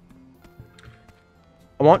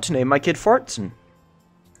 I want to name my kid Fartson.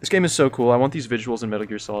 This game is so cool. I want these visuals in Metal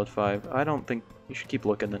Gear Solid 5. I don't think you should keep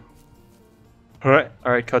looking then. Alright,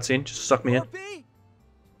 cutscene. Just suck me in.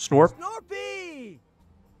 Snorp? Snorpy!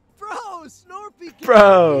 Bro, Snorpy, get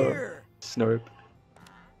Bro! here! Snorp.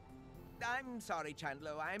 I'm sorry,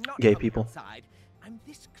 Chandler. I'm not Gay coming people. outside. I'm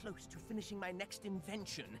this close to finishing my next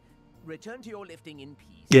invention. Return to your lifting in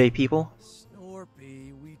peace. Gay people?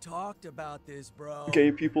 Snorpy, we talked about this, bro.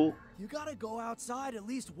 Gay people? You gotta go outside at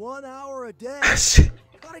least 1 hour a day.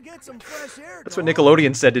 Gotta get some fresh air. That's what dog.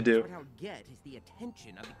 Nickelodeon said to do. What I'll get is the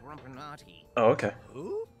attention of the Grumpinati. Oh, okay.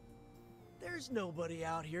 Who? There's nobody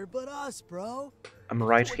out here but us, bro. I'm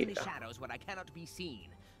right Put here. in the shadows when I cannot be seen.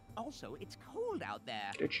 Also, it's cold out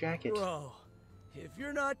there. Your jacket. Bro, if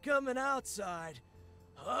you're not coming outside,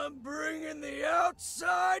 I'm bringing the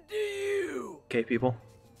outside to you. Gay people?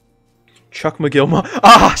 Chuck McGill.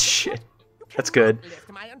 Ah, shit. That's good. Lift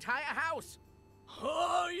my entire house.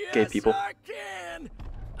 Oh, yes, Gay people. I can.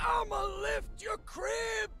 I'ma lift your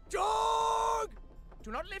crib, dog.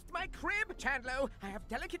 Do not lift my crib, Chandler. I have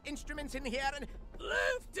delicate instruments in here and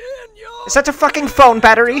Lift in your Is that a fucking phone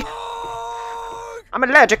battery? dog. I'm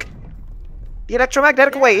allergic. The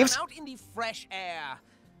electromagnetic waves. I'm out in the fresh air.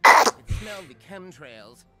 I can smell the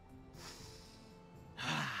chemtrails.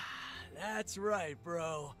 That's right,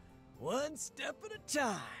 bro. One step at a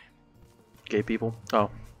time. Gay people. Oh.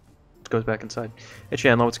 It goes back inside. Hey,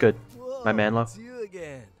 Chandler, what's good? Whoa, My man, it's you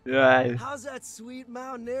again. Yeah. How's that sweet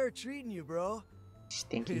mountain air treating you, bro?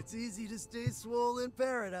 Stinky. It's easy to stay swole in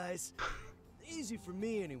paradise. Easy for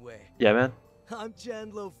me, anyway. Yeah, man. I'm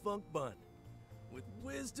Chandlo Funk Bun. with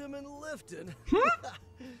wisdom and lifting.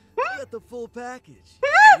 I got the full package.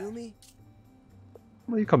 Feel me?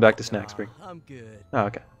 Well, you come back to Snack Spring. I'm good. Oh,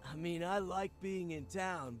 okay. I mean, I like being in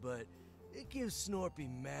town, but it gives Snorpy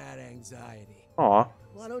mad anxiety. Aw.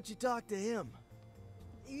 Why don't you talk to him?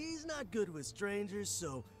 He's not good with strangers,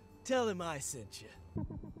 so tell him I sent you.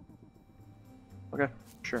 Okay,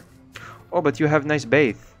 sure. Oh, but you have nice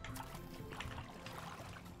bathe.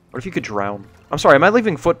 What if you could drown? I'm sorry, am I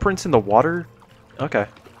leaving footprints in the water? Okay.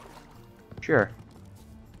 Sure.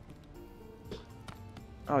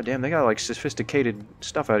 Oh, damn, they got, like, sophisticated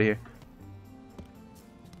stuff out here.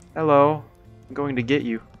 Hello. I'm going to get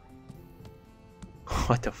you.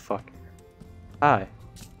 What the fuck? Hi.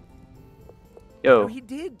 Yo. Oh, he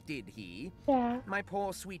did he? Yeah. My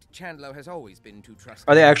poor sweet Chandler has always been too trusting.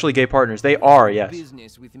 Are they actually gay partners? They are, yes.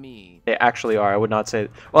 Business with me. They actually are. I would not say...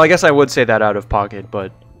 Well, I guess I would say that out of pocket,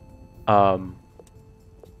 but...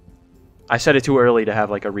 I said it too early to have,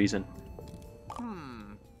 like, a reason.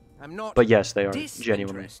 I'm not But yes, they are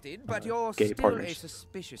genuinely but you're gay still partners. a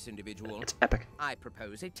suspicious individual. It's epic. I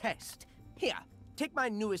propose a test. Here, take my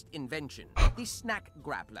newest invention, the snack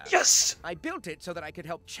grappler. Yes! I built it so that I could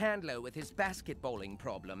help Chandler with his basketballing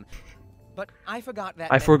problem. But I forgot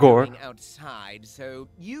that I meant forgot. going outside, so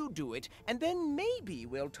you do it, and then maybe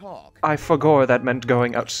we'll talk. I forgot that meant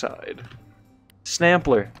going outside.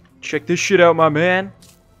 Snampler, check this shit out, my man.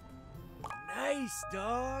 Nice,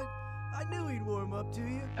 dog. I knew he'd warm up to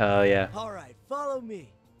you. Hell yeah. All right, follow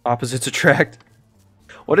me. Opposites attract.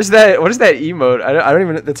 What is that? What is that emote? I don't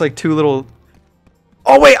even... That's like two little...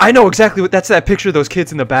 Oh, wait! I know exactly what... That's that picture of those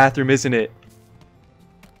kids in the bathroom, isn't it?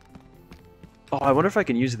 Oh, I wonder if I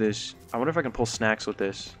can use this. I wonder if I can pull snacks with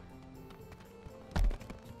this.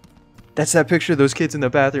 That's that picture of those kids in the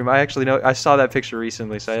bathroom. I actually know... I saw that picture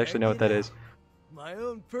recently, so I actually know what that is. My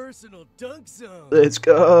own personal dunk zone. Let's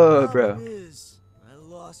go, bro. Problem is, I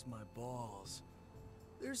lost my balls.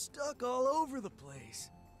 They're stuck all over the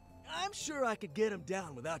place. I'm sure I could get them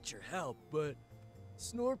down without your help, but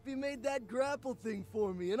Snorpy made that grapple thing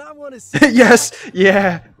for me, and I want to see. Yes,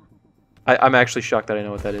 yeah. I'm actually shocked that I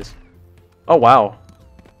know what that is. Oh wow.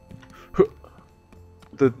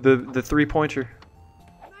 The 3-pointer.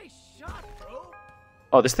 Nice shot, bro.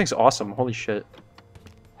 Oh, this thing's awesome. Holy shit.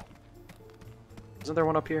 Isn't there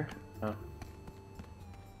one up here? Oh.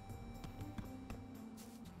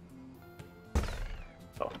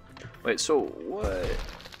 Oh. Wait, so what?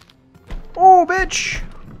 Oh, bitch!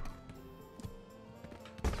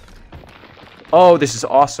 Oh, this is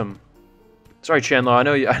awesome. Sorry, Chandler. I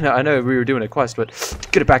know you. I know we were doing a quest, but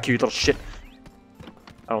get it back here, you little shit.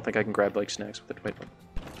 I don't think I can grab like snacks with it. Wait.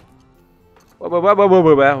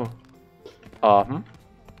 Whoa.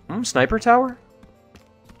 Sniper tower?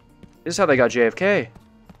 This is how they got JFK.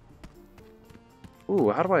 Ooh,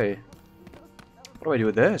 what do I do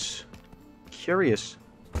with this? Curious.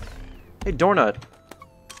 Hey, Doornut.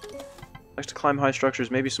 Likes to climb high structures.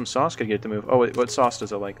 Maybe some sauce could get it to move. Oh, wait, what sauce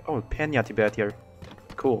does it like? Oh, panyati batyar.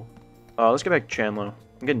 Cool. Let's get back to Chandler.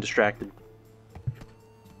 I'm getting distracted.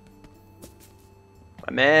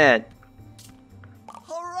 My man.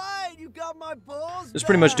 Alright, you got my balls. This is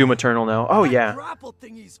pretty much Doom Eternal now. Oh, that yeah. grapple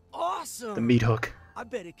thingy's awesome. The meat hook. I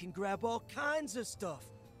bet it can grab all kinds of stuff.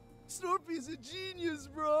 Snorpy's a genius,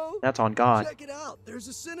 bro. That's on God. Check it out. There's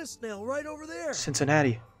a Cinesnail right over there.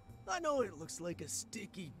 Cincinnati. I know it looks like a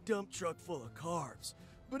sticky dump truck full of carbs,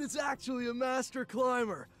 but it's actually a master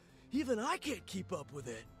climber. Even I can't keep up with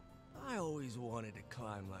it. I always wanted to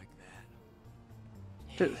climb like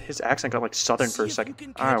that. His accent got like southern for a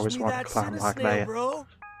second. I always wanted to climb like that. Bro.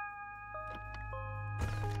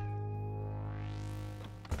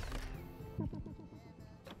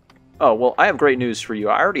 Oh, well, I have great news for you.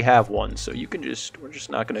 I already have one, so you can just... We're just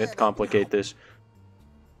not going to complicate this.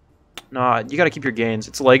 Nah, you got to keep your gains.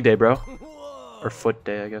 It's leg day, bro. Or foot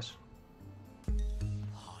day, I guess.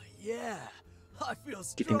 Oh, yeah. I feel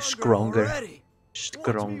Getting stronger. stronger. Already.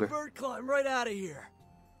 Stronger. Watch me bird climb right out of here.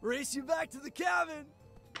 Race you back to the cabin.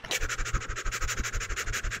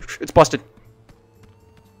 It's busted.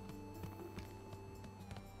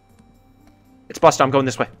 It's busted. I'm going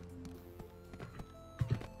this way.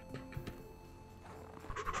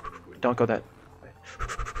 Don't go that way.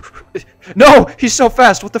 No! He's so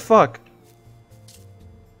fast! What the fuck?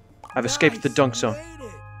 I've escaped the dunk zone.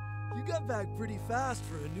 You got back pretty fast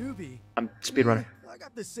for a newbie. I'm speedrunner. I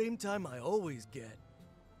got the same time I always get.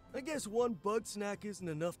 I guess one bug snack isn't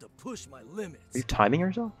enough to push my limits. Are you timing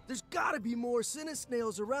yourself? There's gotta be more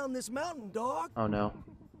Cinesnails around this mountain, dog. Oh no.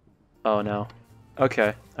 Oh no.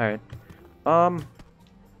 Okay. Alright.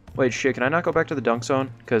 Wait, shit, can I not go back to the dunk zone?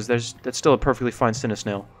 Because that's still a perfectly fine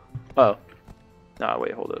Cinesnail. Oh. Nah,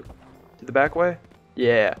 wait, hold up. To the back way?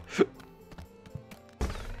 Yeah.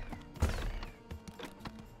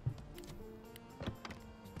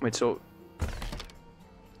 Wait, so...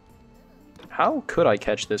 How could I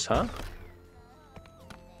catch this, huh?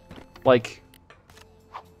 Like...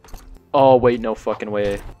 Oh, wait, no fucking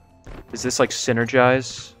way. Is this, like,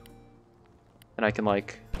 synergize? And I can,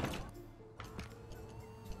 like...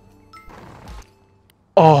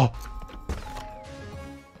 Oh!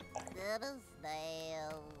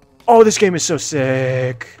 Oh, this game is so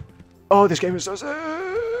sick! Oh, this game is so sick!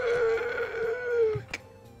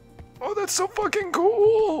 Oh, that's so fucking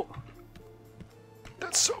cool!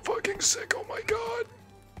 That's so fucking sick, oh my god!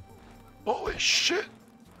 Holy shit!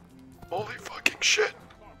 Holy fucking shit!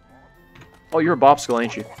 Oh, you're a bopsicle,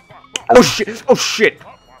 ain't you? Oh shit! Oh shit!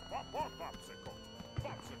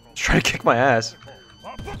 He's trying to kick my ass.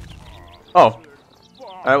 Oh.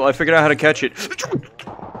 Alright, well, I figured out how to catch it.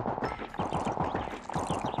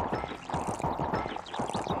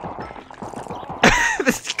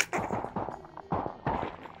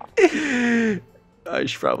 I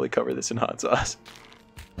should probably cover this in hot sauce.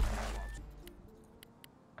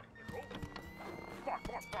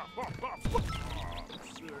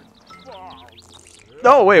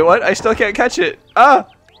 No, wait, what? I still can't catch it. Ah!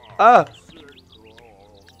 Ah!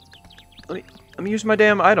 Let me use my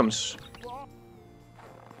damn items.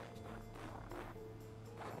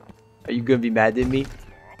 Are you gonna be mad at me?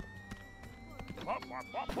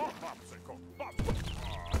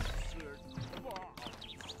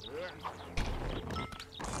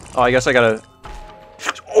 Oh, I guess I gotta...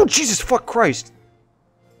 Oh, Jesus fuck Christ!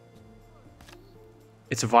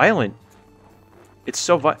 It's violent. It's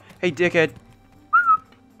so Hey, dickhead.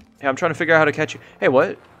 Hey, I'm trying to figure out how to catch you. Hey,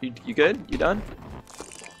 what? You good? You done?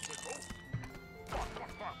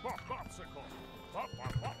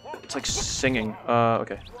 It's like singing.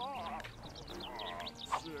 Okay.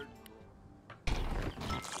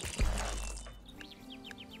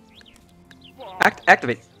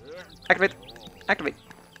 Activate. Activate. Activate.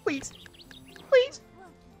 Please. Please.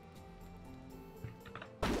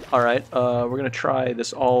 Alright, we're gonna try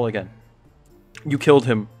this all again. You killed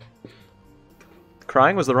him.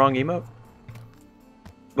 Crying was the wrong emote?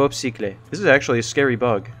 Bopsicle. This is actually a scary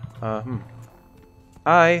bug.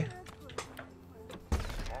 Hi.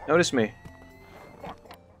 Notice me.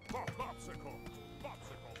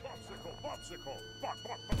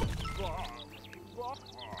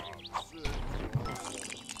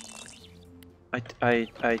 I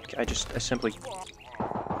simply...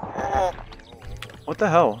 What the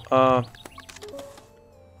hell?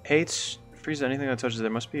 Hates... Freeze anything that touches it.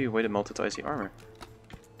 There must be a way to multitize the armor.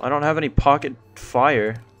 I don't have any pocket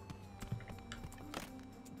fire.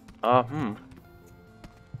 Oh,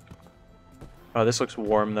 this looks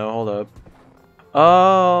warm though. Hold up.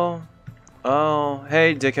 Oh. Oh.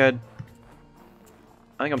 Hey, dickhead.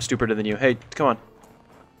 I think I'm stupider than you. Hey, come on.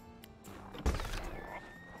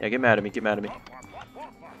 Yeah, get mad at me. Get mad at me.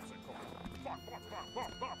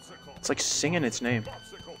 It's like singing its name.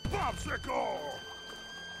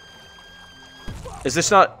 Is this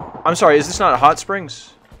not... I'm sorry, is this not Hot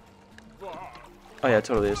Springs? Oh yeah, it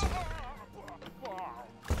totally is.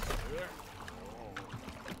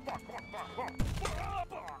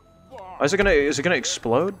 Oh, is it gonna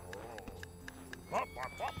explode?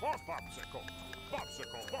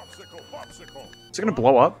 Is it gonna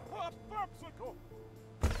blow up?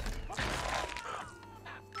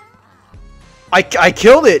 I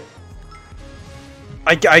killed it!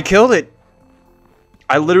 I killed it!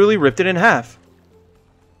 I literally ripped it in half.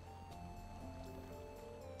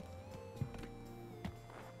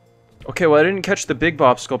 Okay, well I didn't catch the big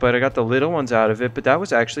bopsicle, but I got the little ones out of it, but that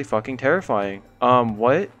was actually fucking terrifying.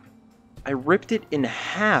 What? I ripped it in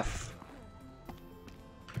half.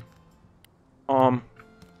 You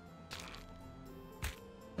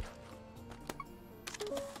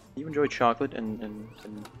enjoy chocolate and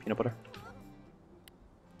peanut butter?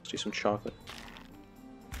 Let's do some chocolate.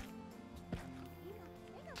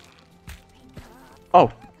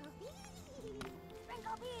 Oh!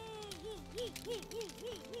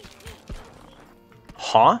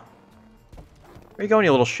 Huh? Where you going,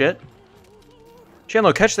 you little shit?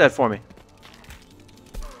 Chandler, catch that for me.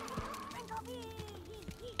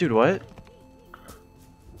 Dude, what?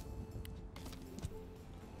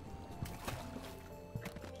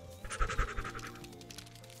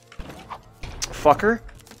 Fucker?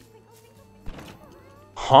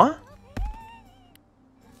 Huh?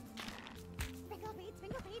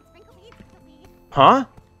 Huh?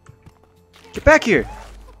 Get back here!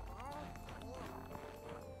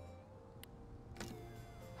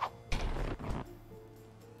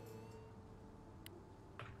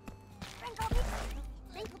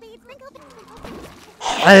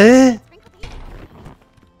 Huh?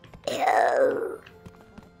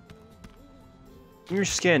 Your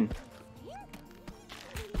skin.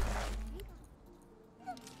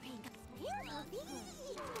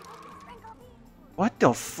 What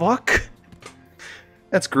the fuck?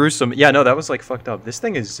 That's gruesome. Yeah, no, that was like fucked up. This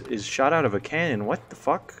thing is shot out of a cannon. What the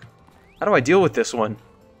fuck? How do I deal with this one?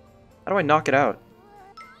 How do I knock it out?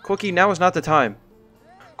 Cookie, now is not the time.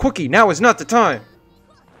 Cookie, now is not the time.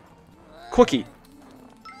 Cookie.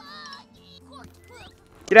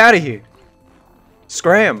 Get out of here.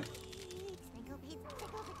 Scram.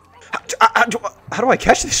 How do I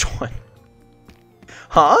catch this one?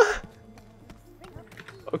 Huh?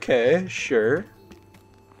 Okay, sure.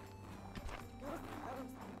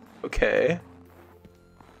 Okay.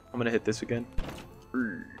 I'm gonna hit this again.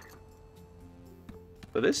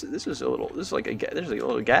 But this is a little, there's like a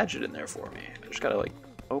little gadget in there for me. I just gotta like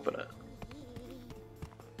open it.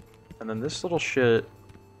 And then this little shit,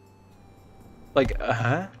 like,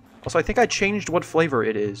 also I think I changed what flavor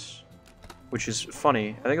it is, which is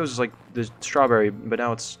funny. I think it was like the strawberry, but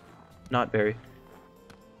now it's not berry.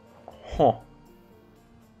 Huh.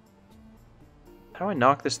 How do I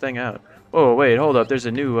knock this thing out? Oh wait, hold up, there's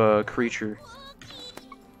a new creature.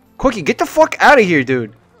 Cookie, get the fuck out of here,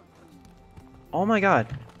 dude! Oh my god.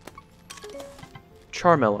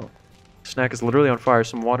 Charmello. Snack is literally on fire.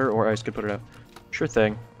 Some water or ice could put it out. Sure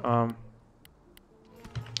thing.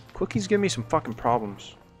 Cookie's giving me some fucking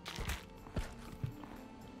problems.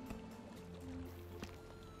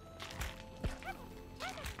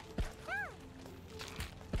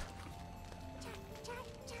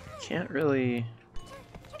 Can't really...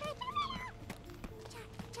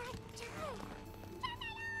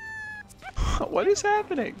 What is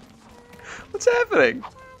happening? What's happening?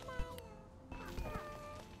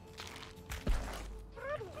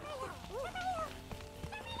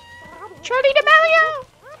 Charlie D'Amelio!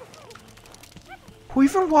 Who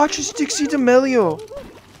even watches Dixie D'Amelio?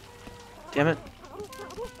 Damn it.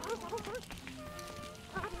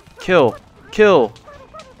 Kill. Kill.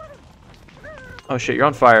 Oh shit, you're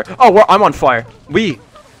on fire. Oh, I'm on fire.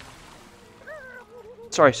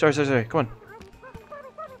 Sorry. Come on.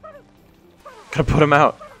 Gotta put him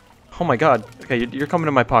out. Oh my god. Okay, you're coming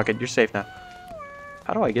in my pocket. You're safe now.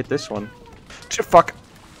 How do I get this one? Fuck.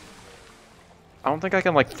 I don't think I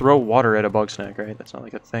can, like, throw water at a Bugsnax, right? That's not,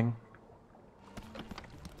 like, a thing.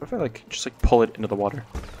 What if I, like, just, like, pull it into the water?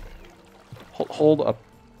 Hold up.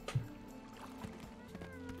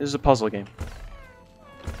 This is a puzzle game.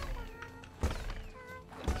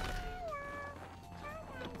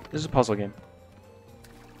 This is a puzzle game.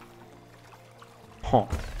 Huh.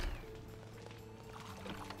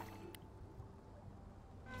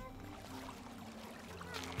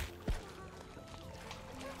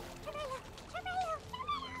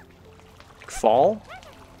 Fall?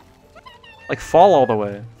 Like, fall all the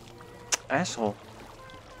way. Asshole.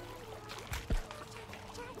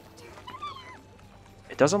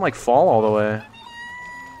 It doesn't, like, fall all the way.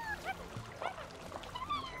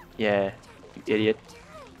 Yeah, you idiot.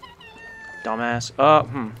 Dumbass. I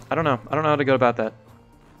don't know. I don't know how to go about that.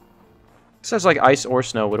 It says, like, ice or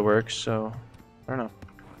snow would work, so... I don't know.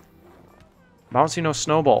 I don't see no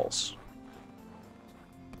snowballs.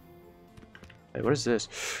 Wait, what is this?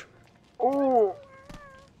 Oh!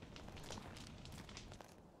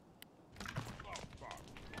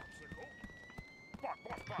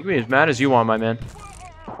 You can be as mad as you want, my man.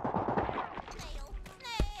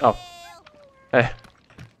 Oh. Hey.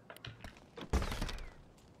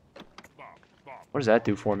 What does that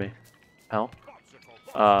do for me? Hell?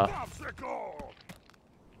 Oh.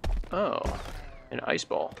 An ice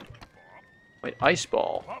ball. Wait, ice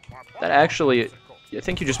ball. That actually... I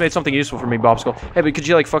think you just made something useful for me, Bobskull. Hey, but could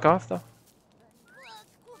you, like, fuck off, though?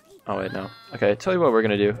 Oh, wait, no. Okay, tell you what we're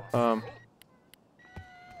gonna do.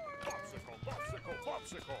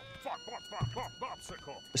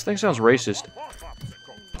 This thing sounds racist.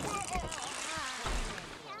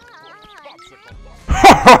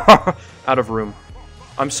 Out of room.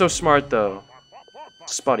 I'm so smart, though.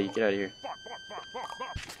 Spuddy, get out of here.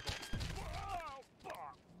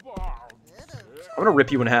 I'm gonna rip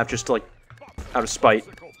you in half just to, like, out of spite.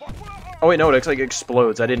 Oh wait, no, it like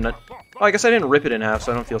explodes. I didn't... Oh, I guess I didn't rip it in half,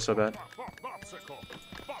 so I don't feel so bad.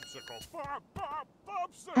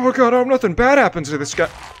 Oh god, I hope nothing bad happens to this guy.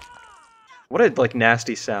 What a, like,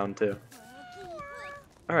 nasty sound, too.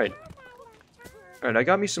 Alright. Alright, I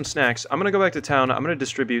got me some snacks. I'm gonna go back to town. I'm gonna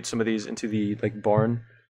distribute some of these into the, like, barn.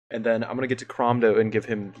 And then I'm gonna get to Cromdo and give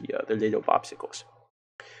him the little popsicles.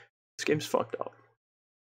 This game's fucked up.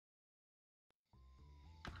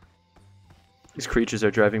 These creatures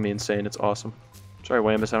are driving me insane. It's awesome. Sorry,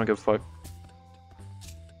 Wambus, I don't give a fuck.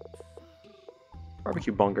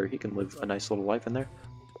 Barbecue Bunger, he can live a nice little life in there.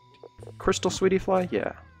 Crystal Sweetie Fly?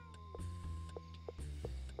 Yeah.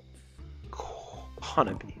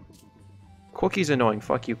 Honeybee. Quookie's annoying.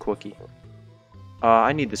 Fuck you, Quookie.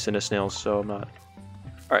 I need the Cinesnails, so I'm not.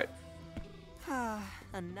 Alright.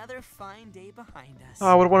 Another fine day behind us.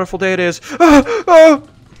 Oh, what a wonderful day it is. I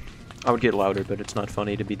would get louder, but it's not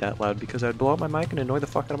funny to be that loud because I'd blow out my mic and annoy the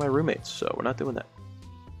fuck out of my roommates, so we're not doing that.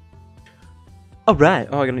 Alright.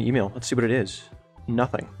 Oh, I got an email. Let's see what it is.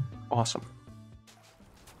 Nothing. Awesome.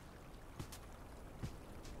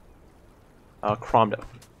 Cromdo.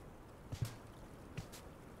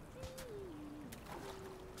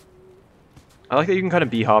 I like that you can kind of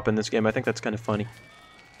bee-hop in this game. I think that's kind of funny.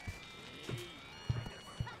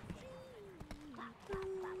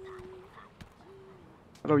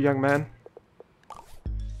 Hello, young man.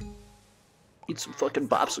 Eat some fucking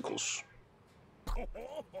popsicles.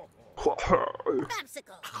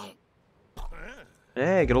 Popsicle.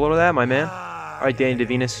 Hey, get a load of that, my man. Alright, Danny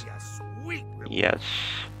DeVenus. Yes.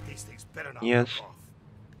 Yes.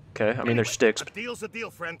 Okay, I mean, they're sticks. A deal's a deal,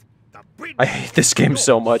 friend. I hate this game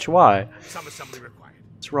so much. Why?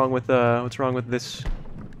 What's wrong with this?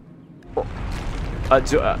 What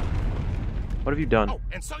have you done? Oh,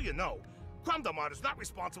 and so you know, Cromdomart is not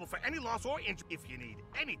responsible for any loss or injury. If you need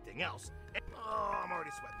anything else, I'm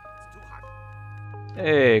already sweating. It's too hot.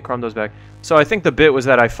 Hey, Cromdo's back. So I think the bit was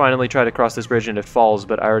that I finally tried to cross this bridge and it falls,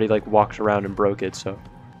 but I already like walked around and broke it. So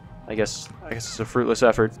I guess it's a fruitless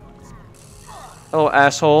effort. Hello,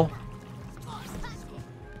 asshole.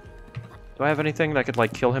 Do I have anything that could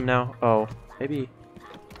like kill him now? Oh, maybe.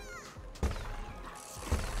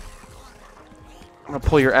 I'm gonna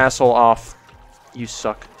pull your asshole off. You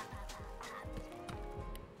suck.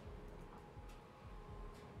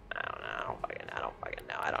 I don't know.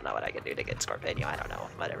 I don't know what I can do to get Scorpio. I don't know.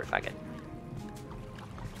 Whatever, fucking.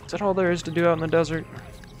 Is that all there is to do out in the desert?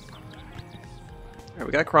 Alright,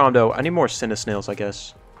 we got Cromdo. I need more Cinesnails, I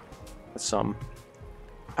guess. That's some.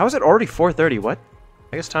 How is it already 4:30? What?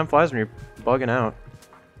 I guess time flies when you're bugging out.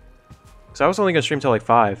 Because I was only going to stream till like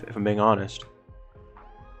 5, if I'm being honest.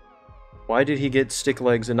 Why did he get stick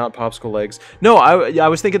legs and not popsicle legs? No, I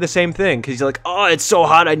was thinking the same thing. Because he's like, oh, it's so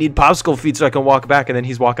hot, I need popsicle feet so I can walk back. And then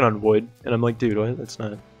he's walking on wood. And I'm like, dude, what? It's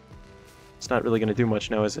not really going to do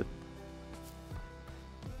much now, is it?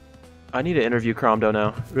 I need to interview Cromdo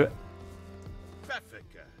now.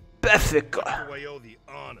 Beffica. I owe the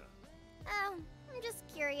honor. Oh, I'm just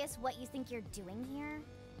curious what you think you're doing here.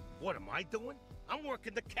 What am I doing? I'm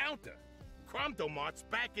working the counter. Cromdomart's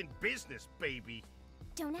back in business, baby.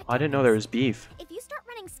 I didn't know there was beef. If you start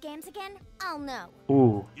running scams again, I'll know.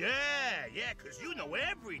 Ooh. Yeah, because you know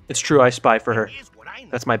everything. It's true, I spy for her. Here's what I know.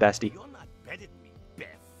 That's my bestie. You're not better than me, Beth.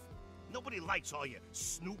 Nobody likes all your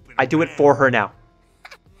snooping. I do it for her now.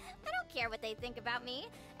 I don't care what they think about me,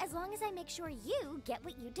 as long as I make sure you get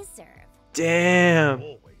what you deserve. Damn.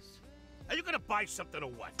 Always. Are you gonna buy something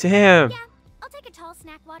or what? Damn. Yeah, I'll take a tall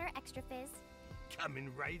snack water, extra fizz.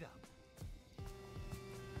 Coming right up.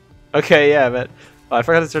 Okay, yeah, but I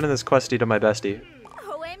forgot to turn in this questy to my bestie.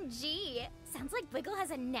 OMG! Sounds like Wiggle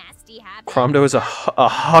has a nasty habit. Cromdo is a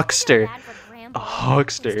huckster. A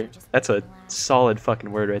huckster. That's a solid fucking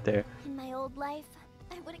word right there. In my old life,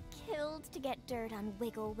 I would have killed to get dirt on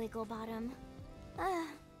Wiggle Bottom.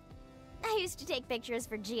 I used to take pictures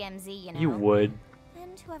for GMZ, you know. You would.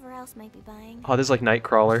 And whoever else might be buying. Oh, this is like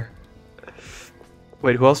Nightcrawler.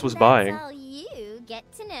 Wait, who else was buying? That's all you get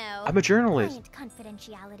to know. I'm a journalist.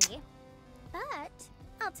 Confidentiality. But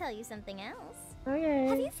I'll tell you something else. Okay.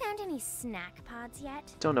 Have you found any snack pods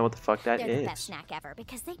yet? Don't know what the fuck that They're is. the best snack ever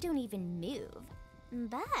because they don't even move.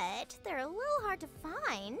 But they're a little hard to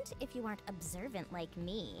find if you aren't observant like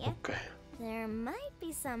me. Okay. There might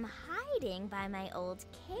be some hiding by my old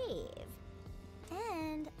cave.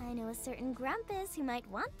 And I know a certain Grumpus who might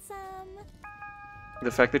want some.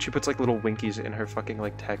 The fact that she puts like little winkies in her fucking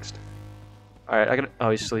like text. Alright, I gotta. Oh,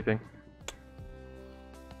 he's sleeping.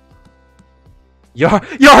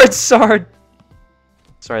 Yard Sard!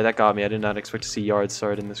 Sorry, that got me. I did not expect to see Yard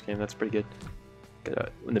Sard in this game. That's pretty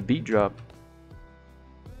good. When the beat drop.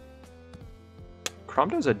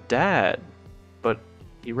 Cromdo's a dad, but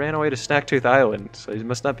he ran away to Snacktooth Island, so he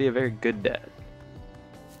must not be a very good dad.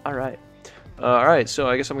 Alright. Alright, so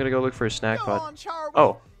I guess I'm gonna go look for a snack pod. On, Charlie.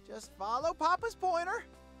 Oh. Just follow Papa's pointer.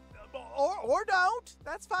 Or don't.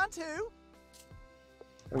 That's fine too.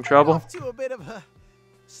 In trouble? Off to a bit of a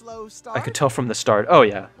slow start. I could tell from the start. Oh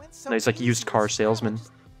yeah. Went so No, he's like easy used car to Sprout. salesman.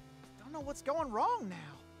 Don't know what's going wrong now.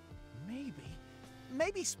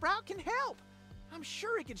 Maybe Sprout can help. I'm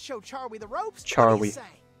sure he could show Charlie the ropes. What do you Charlie. say?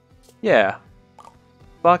 Yeah.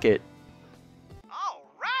 Fuck it.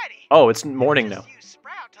 Alrighty. Oh, it's morning now. Just use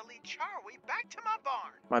Sprout to lead Charlie back to my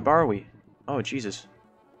barn. My Barwy. Oh, Jesus.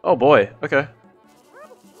 Oh, boy. Okay.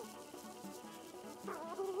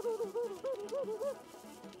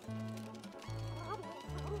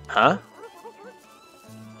 Huh?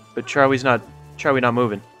 But Charlie not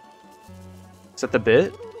moving. Is that the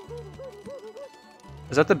bit?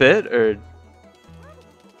 Is that the bit, or...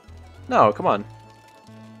 No, come on.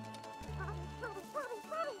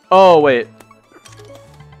 Oh, wait.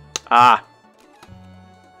 Ah.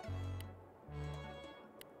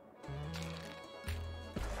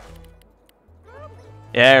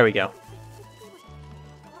 There we go.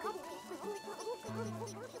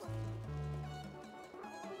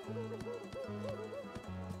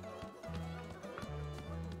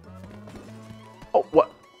 Oh,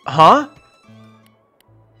 what? Huh?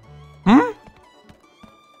 Hmm?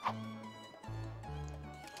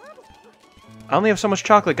 I only have so much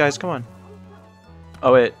chocolate, guys. Come on.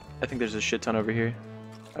 Oh, wait. I think there's a shit ton over here.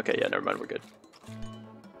 Okay, yeah, never mind. We're good.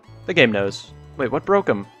 The game knows. Wait, what broke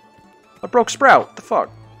him? What broke Sprout? What the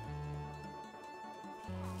fuck?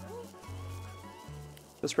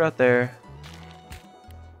 The Sprout there.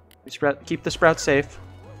 Keep the Sprout safe.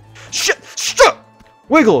 Shit! Stop!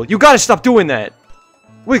 Wiggle, you gotta stop doing that!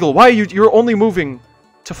 Wiggle, why are you're only moving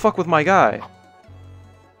to fuck with my guy?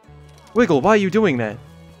 Wiggle, why are you doing that?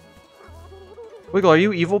 Wiggle, are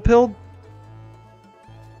you evil pilled?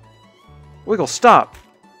 Wiggle, stop!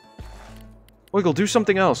 Wiggle, do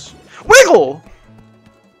something else. Wiggle!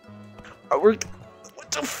 What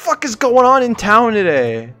the fuck is going on in town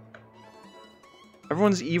today?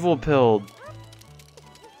 Everyone's evil pilled.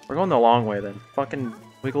 We're going the long way then. Fucking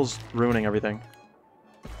Wiggle's ruining everything.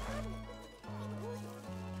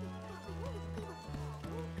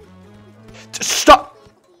 Stop!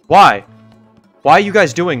 Why? Why are you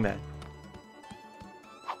guys doing that?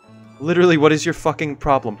 Literally, what is your fucking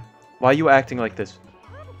problem? Why are you acting like this?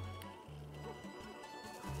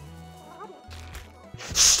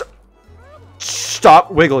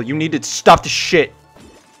 Stop, Wiggle. You need to stop the shit.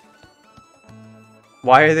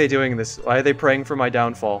 Why are they doing this? Why are they praying for my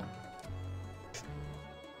downfall?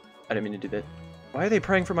 I didn't mean to do that. Why are they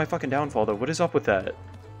praying for my fucking downfall, though? What is up with that?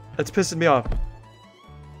 That's pissing me off.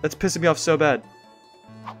 That's pissing me off so bad.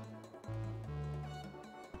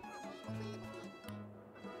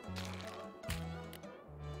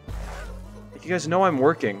 You guys know I'm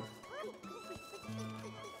working.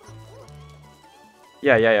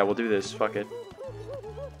 Yeah, we'll do this. Fuck it.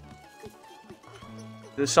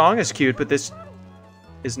 The song is cute, but this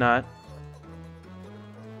is not.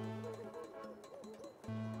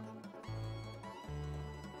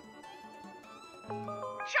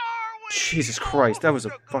 Jesus Christ, that was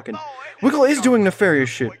a fucking... Wiggle is doing nefarious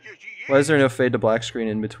shit. Why is there no fade to black screen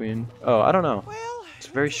in between? Oh, I don't know. It's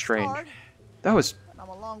very strange. That was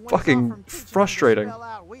fucking frustrating.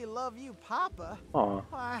 We love you, Papa. Aw.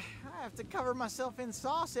 I have to cover myself in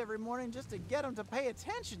sauce every morning just to get them to pay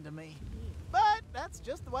attention to me. But that's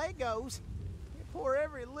just the way it goes. You pour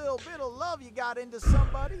every little bit of love you got into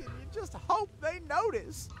somebody and you just hope they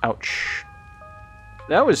notice. Ouch.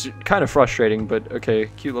 That was kind of frustrating, but okay,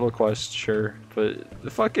 cute little quest, sure. But the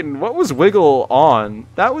fucking, what was Wiggle on?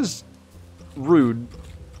 That was rude.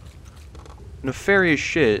 Nefarious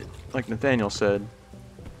shit, like Nathaniel said.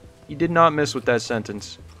 He did not miss with that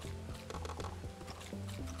sentence.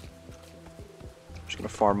 I'm just gonna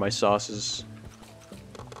farm my sauces.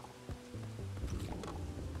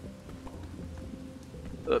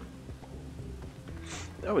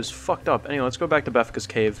 That was fucked up. Anyway, let's go back to Befka's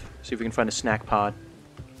cave. See if we can find a snack pod.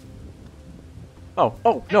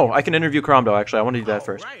 Oh, no, I can interview Cromdo, actually. I want to do that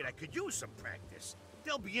first. Right, I could use some practice.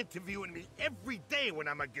 They'll be interviewing me every day when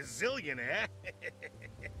I'm a gazillionaire.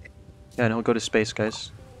 Yeah, and he'll go to space,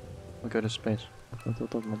 guys. We'll go to space.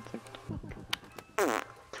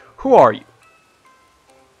 Who are you?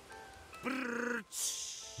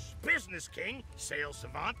 Business king, sales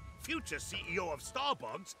savant, future CEO of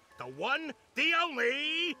Starbucks, the one, the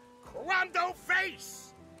only, Cromdo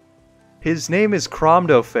Face! His name is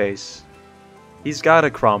Cromdo Face. He's got a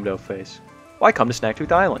Cromdo face. Why come to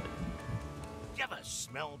Snacktooth Island? You ever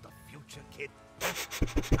smell the future, kid?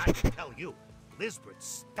 I can tell you, Lisbeth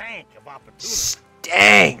stank of opportunity.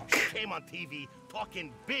 Stank! She came on TV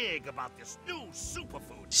talking big about this new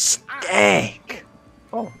superfood. Stank!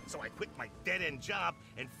 Oh. So I quit my dead-end job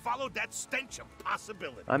and followed that stench of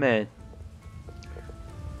possibility. My man.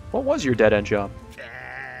 What was your dead-end job?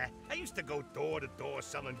 I used to go door to door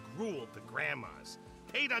selling gruel to grandmas.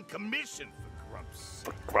 Paid on commission for grumps.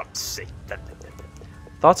 For grumps' sake.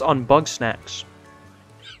 Thoughts on Bugsnax?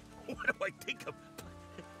 What do I think of?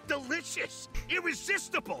 delicious,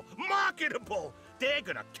 irresistible, marketable. They're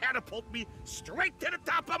gonna catapult me straight to the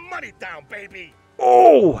top of Money Town, baby.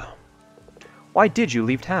 Oh! Why did you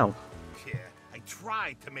leave town? Yeah, I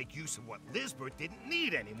tried to make use of what Lisbeth didn't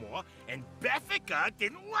need anymore, and Bethica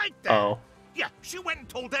didn't like that. Oh. Yeah, she went and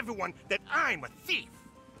told everyone that I'm a thief.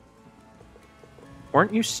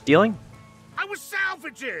 Weren't you stealing? I was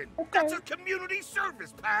salvaging. Okay. That's a community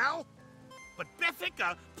service, pal. But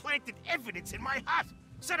Bethica planted evidence in my hut.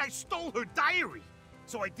 Said I stole her diary.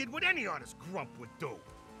 So I did what any honest grump would do.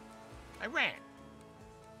 I ran.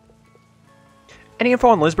 Any info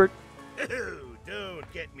on Lisbeth? Ooh,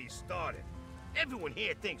 don't get me started. Everyone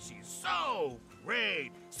here thinks she's so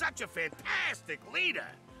great, such a fantastic leader.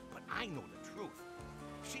 But I know the truth.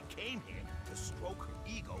 She came here to stroke her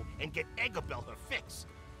ego and get Eggabell her fix.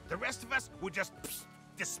 The rest of us were just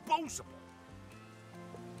disposable.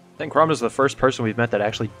 I think Cromdo's the first person we've met that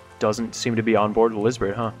actually doesn't seem to be on board with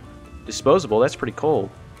Lisbeth, huh? Disposable, that's pretty cold.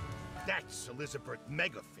 That's Elizabeth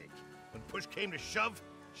Megafig. When push came to shove,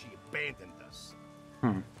 she abandoned us.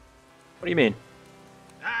 What do you mean?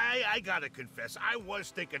 I gotta confess, I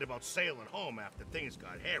was thinking about sailing home after things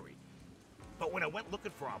got hairy. But when I went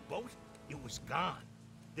looking for our boat, it was gone.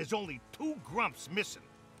 There's only 2 grumps missing.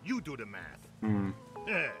 You do the math.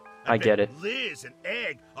 I get it. Liz and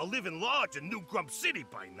Egg are living large in New Grump City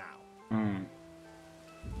by now.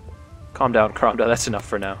 Calm down, Cromdo. That's enough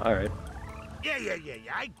for now. All right. Yeah,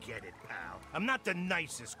 I get it, pal. I'm not the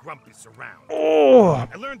nicest grumpus around. Oh!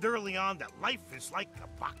 I learned early on that life is like a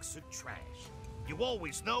box of trash. You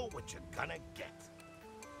always know what you're gonna get.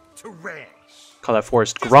 Trash. Call that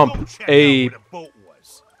forest Just grump. go check out A. where the boat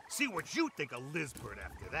was. See what you think of Lisbeth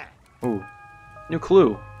after that. Ooh. New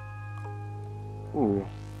clue. Ooh.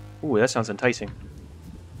 Ooh, that sounds enticing.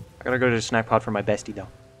 I gotta go to the snack pod for my bestie, though.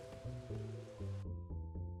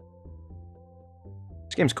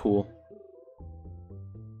 This game's cool.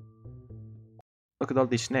 Look at all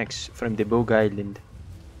these snacks from the Bog Island.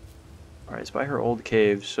 Alright, it's by her old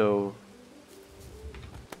cave, so...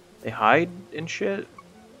 They hide and shit?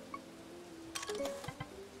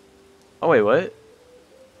 Oh wait, what?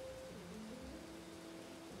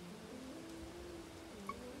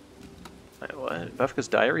 Wait, what? Befka's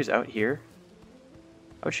diary's out here?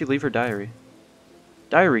 How would she leave her diary?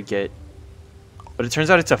 Diary get. But it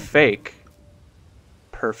turns out it's a fake.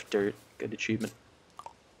 Perf dirt. Good achievement.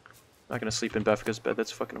 Not gonna sleep in Befka's bed,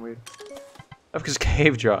 that's fucking weird. Befka's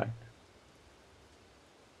cave drawing.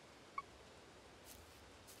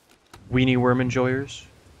 Weenie worm enjoyers.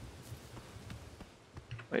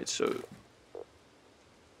 Wait, so...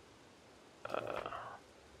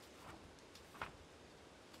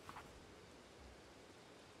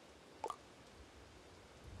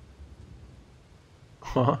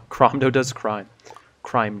 Cromdo does crime.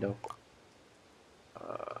 Crime-do.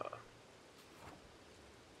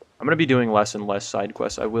 I'm gonna be doing less and less side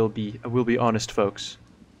quests. I will be honest, folks.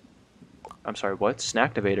 I'm sorry, what?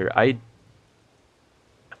 Snacktivator.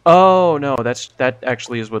 Oh no, that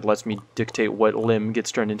actually is what lets me dictate what limb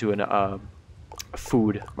gets turned into an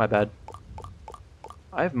food. My bad.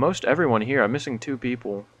 I have most everyone here. I'm missing 2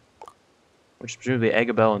 people, which is presumably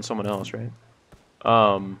Eggabell and someone else, right?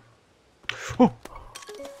 Oh.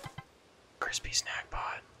 Crispy snack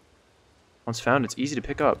pod. Once found, it's easy to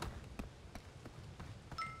pick up.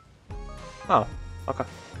 Oh, okay.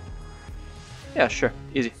 Yeah, sure,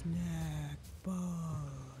 easy.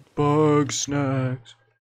 Bugsnax.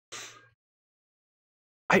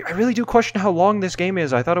 I really do question how long this game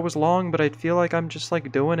is. I thought it was long, but I feel like I'm just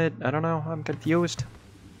like doing it. I don't know. I'm confused.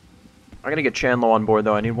 I'm gonna get Chandlo on board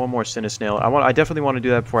though. I need one more Cinesnail. I definitely want to do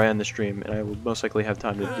that before I end the stream, and I will most likely have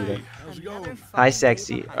time to do that. How's it going? Hi,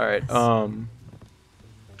 sexy. All right.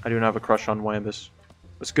 I do not have a crush on Wambus.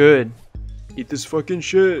 What's good? Eat this fucking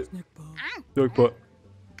shit. Snack pot.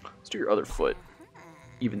 Let's do your other foot.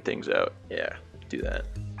 Even things out. Yeah, do that.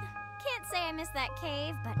 Can't say I miss that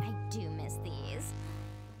cave, but I do miss these.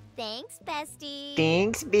 Thanks, bestie.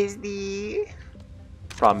 Thanks, bestie.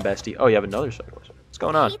 Problem, bestie. Oh, you have another side quest. What's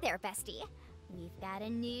going on? Hey there, bestie. We've got a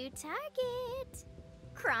new target.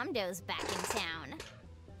 Cromdo's back in town.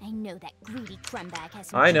 I know that greedy crumbag has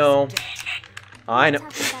some I know. dirt. I know. I'm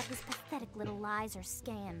not talking about his pathetic little lies or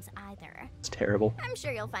scams either. It's terrible. I'm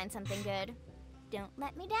sure you'll find something good. Don't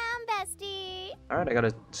let me down, bestie. Alright, I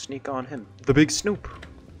gotta sneak on him. The big Snoop.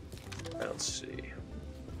 Alright, let's see.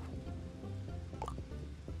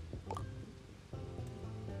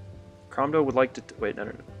 Cromdo would like to... Wait,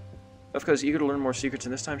 no. Befka is eager to learn more secrets,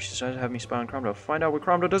 and this time she decided to have me spy on Cromdo. Find out what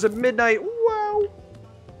Cromdo does at midnight. Wow!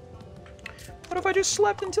 What if I just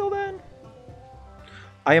slept until then?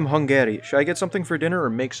 I am hungry. Should I get something for dinner or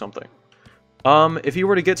make something? If you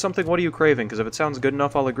were to get something, what are you craving? Because if it sounds good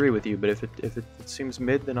enough, I'll agree with you. But if it seems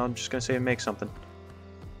mid, then I'm just gonna say make something.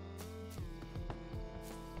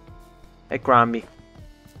 Hey, Gromby.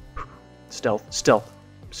 Stealth.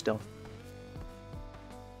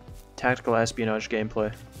 Tactical espionage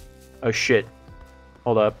gameplay. Oh shit.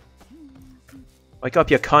 Hold up. Wake up,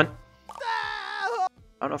 you cunt. I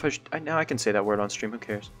don't know if I should. Now I can say that word on stream. Who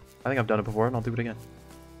cares? I think I've done it before, and I'll do it again.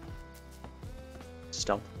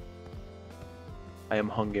 Stealth. I am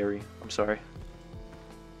Hungary. I'm sorry.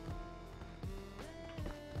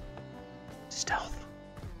 Stealth.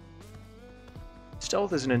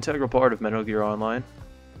 Stealth is an integral part of Metal Gear Online.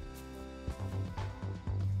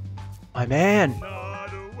 My man!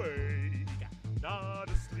 Not awake, not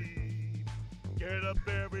asleep. Get up,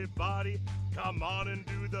 everybody. Come on and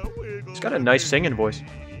do the wiggle. He's got a nice singing voice.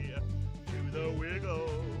 Do the wiggle.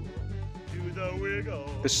 Do the wiggle.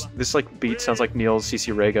 This like beat sounds like Neil's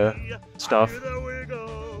CC Rega stuff. Do the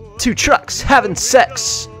wiggle. Two trucks having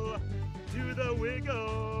sex! Do the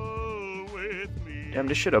wiggle with me. Damn,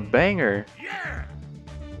 this shit a banger. Yeah!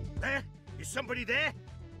 There? Is somebody there?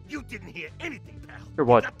 You didn't hear anything, pal. Hear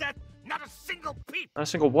what? Got that? Not a single peep. Not a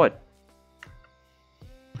single what?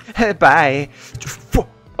 Bye.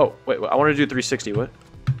 Oh, wait, I want to do 360. What?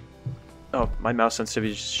 Oh, my mouse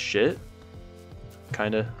sensitivity is shit?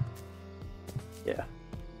 Kinda. Yeah.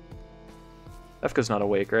 Efka's not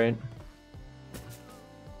awake, right?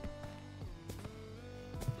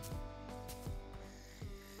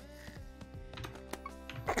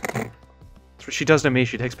 That's what she does to me.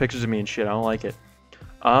 She takes pictures of me and shit. I don't like it.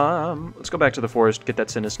 Let's go back to the forest, get that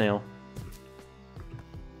Cinnasnail.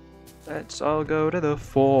 Let's all go to the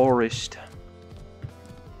forest.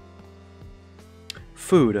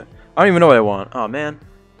 Food. I don't even know what I want. Oh, man.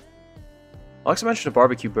 Alexa mentioned a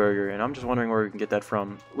barbecue burger, and I'm just wondering where we can get that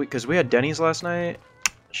from. Because we had Denny's last night.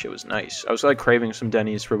 Shit was nice. I was like craving some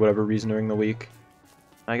Denny's for whatever reason during the week.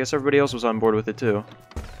 I guess everybody else was on board with it too.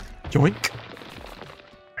 Yoink.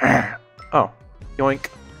 Oh. Yoink.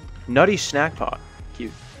 Nutty snack pot.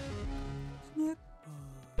 Cute.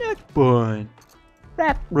 Snack bun.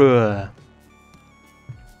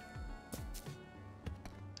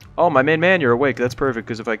 Oh, my main man, you're awake. That's perfect,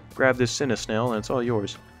 because if I grab this Cinnasnail, then it's all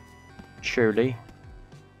yours. Surely.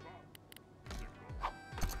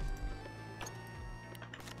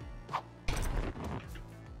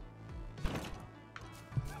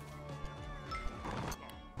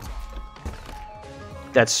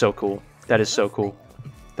 That's so cool. That is so cool.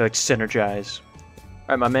 They like synergize.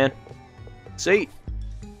 Alright, my man. See?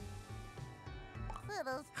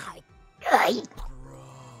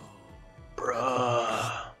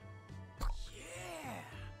 Bruh.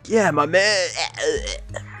 Yeah, my man.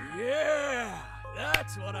 Yeah,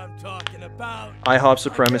 that's what I'm talking about. IHOP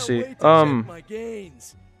supremacy.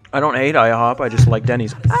 I don't hate IHOP. I just like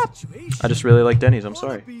Denny's. I just really like Denny's. I'm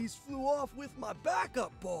sorry. Honeybees flew off with my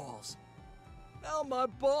backup balls. Now my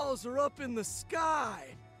balls are up in the sky.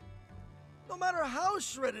 No matter how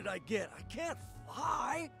shredded I get, I can't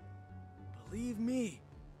fly. Believe me,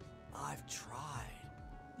 I've tried.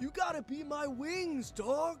 You gotta be my wings,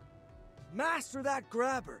 dog. Master that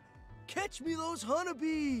grabber. Catch me those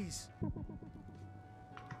honeybees.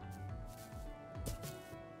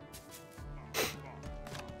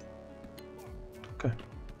 Okay.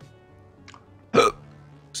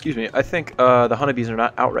 Excuse me. I think the honeybees are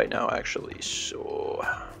not out right now, actually. So,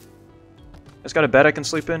 guys got a bed I can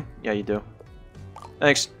sleep in? Yeah, you do.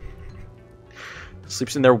 Thanks.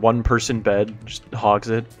 Sleeps in their one-person bed, just hogs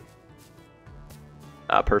it.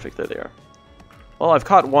 Ah, perfect. There they are. Well, I've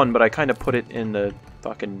caught one, but I kind of put it in the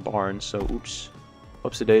fucking barn, so oops.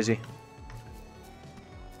 Whoopsie-daisy.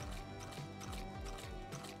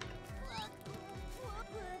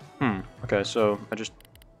 Okay, so I just...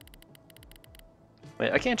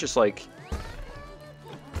 Wait, I can't just, like...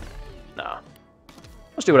 Nah.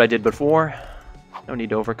 Let's do what I did before. No need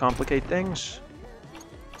to overcomplicate things.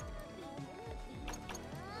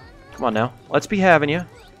 Come on now. Let's be having you.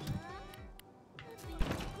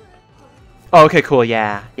 Oh, okay, cool.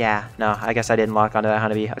 Yeah. No, I guess I didn't lock onto that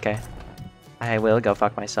honeybee. Okay. I will go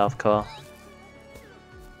fuck myself. Cool.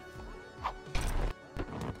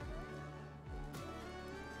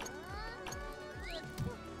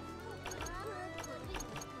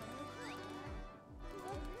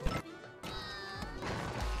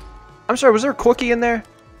 I'm sorry, was there a cookie in there?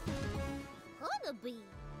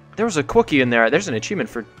 There was a cookie in there. There's an achievement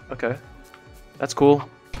for... Okay. That's cool.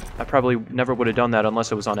 I probably never would have done that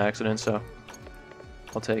unless it was on accident, so...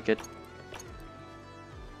 I'll take it.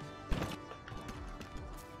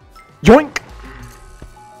 Yoink!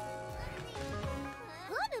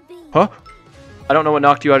 Huh? I don't know what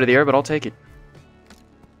knocked you out of the air, but I'll take it.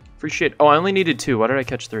 Free shit. Oh, I only needed 2. Why did I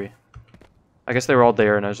catch 3? I guess they were all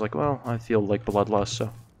there, and I was like, well, I feel like bloodlust,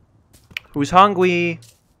 so. Who's hungry?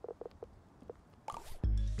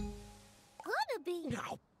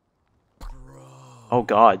 Oh,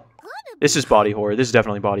 God. This is body horror. This is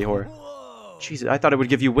definitely body horror. Jesus, I thought it would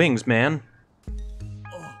give you wings, man.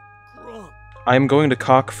 I am going to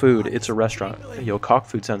Cock Food. It's a restaurant. Yo, Cock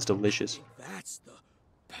Food sounds delicious.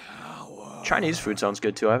 Chinese food sounds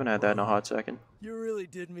good, too. I haven't had that in a hot second. You really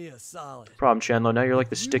did me a solid. Problem, Chandler. Now you're like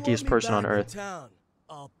the stickiest person on earth.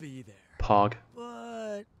 I'll be there. Pog.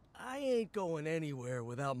 But I ain't going anywhere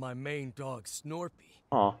without my main dog, Snorpy.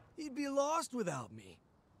 Aw. He'd be lost without me.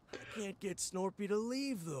 I can't get Snorpy to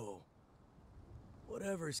leave, though.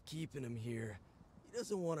 Whatever's keeping him here, he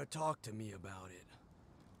doesn't want to talk to me about it.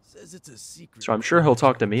 Says it's a secret. So I'm sure he'll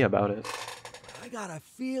talk to me about it. I got a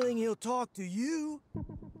feeling he'll talk to you.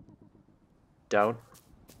 Doubt.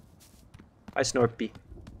 Hi, Snorpy.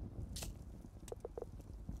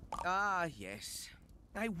 Ah, yes.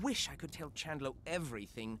 I wish I could tell Chandler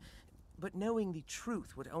everything, but knowing the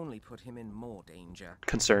truth would only put him in more danger.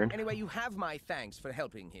 Concerned. Anyway, you have my thanks for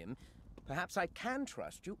helping him. Perhaps I can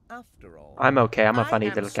trust you after all. I'm okay. I'm a funny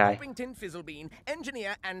little guy. Snorpington Fizzlebean,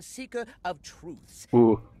 engineer and seeker of truths.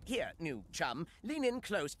 Ooh. Here, new chum, lean in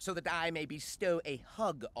close so that I may bestow a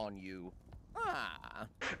hug on you. Ah.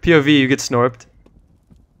 POV, you get snorped.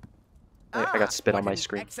 I got spit on my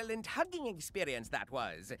screen. Excellent hugging experience that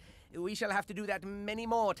was. We shall have to do that many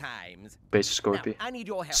more times. Base Scorpy. Now, I need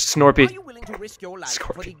your help. Snorpy. Are you willing to risk your life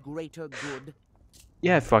for the greater good?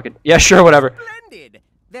 Yeah, fuck it. Yeah, sure, whatever. Splendid.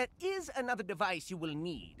 There is another device you will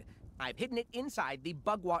need. I've hidden it inside the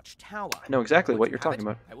Bugwatch Tower. I know exactly what Once you're you have talking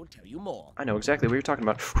it, about. I will tell you more. I know exactly what you're talking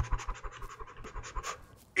about.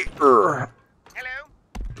 Hello?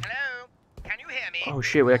 Hello? Can you hear me? Oh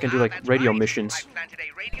shit, wait, I can do like That's radio right. missions. I've planted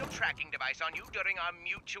a radio tracking device on you during our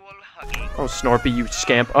mutual hugging. Oh, Snorpy, you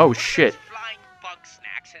scamp. Oh shit. Flying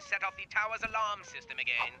Bugsnax has set off the tower's alarm system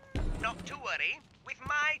again. Not to worry. With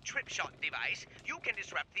my trip shot device, you can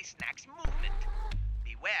disrupt the snack's movement.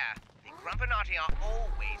 Beware, the Grumpinati are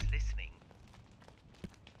always listening.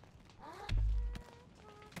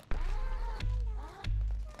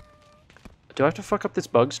 Do I have to fuck up this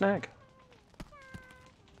bug snack?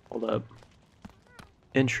 Hold up.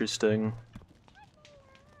 Interesting.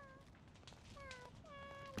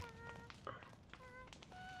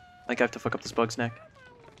 Like I have to fuck up this bug snack?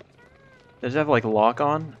 Does it have like lock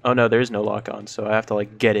on? Oh no, there is no lock on, so I have to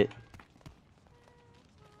like get it.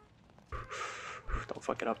 Don't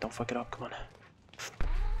fuck it up, don't fuck it up, come on.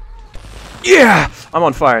 Yeah! I'm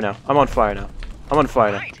on fire now. I'm on fire now. I'm on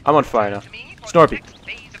fire now. I'm on fire now. Snorpy.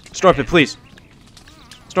 Snorpy, please.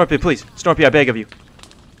 Snorpy, please. Snorpy, I beg of you.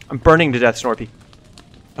 I'm burning to death, Snorpy.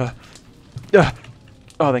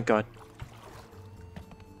 Oh, thank God.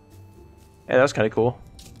 Hey, that was kind of cool.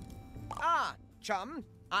 Ah, chum.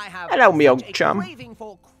 I have Hello, me such old a chum. craving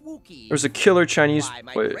for cookies. There was a killer Chinese... Why,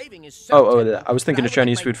 my Wait. craving is so tender I was thinking of that I would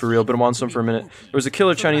Chinese like food for my real, but I'm on teeth some to for a be minute. cookies. There was a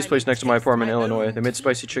killer So Chinese I place may next to my taste apartment in my Illinois. own They made teeth.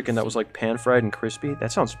 spicy chicken that was like pan-fried and crispy.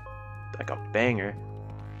 That sounds like a banger.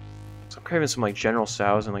 So I'm craving some like General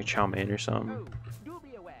Tso's and like chow mein or something. Oh, do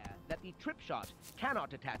be aware that the trip shot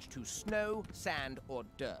cannot attach to snow, sand, or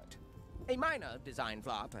dirt. A minor design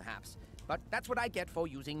flaw, perhaps, but that's what I get for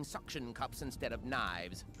using suction cups instead of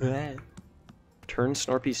knives. Turn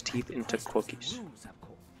Snorpy's teeth into Press those cookies. rules, of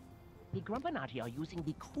course. The Grumpinati are using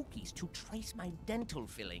the cookies to trace my dental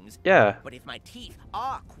fillings. Yeah, But if my teeth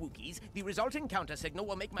are cookies, the resulting counter signal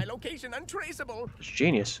will make my location untraceable. it's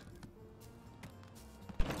genius.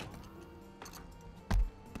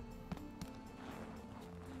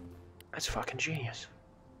 That's fucking genius.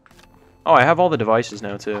 Oh, I have all the devices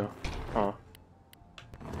now too. Oh.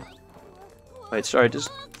 Wait, sorry,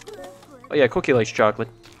 just... Oh yeah, Cookie likes chocolate.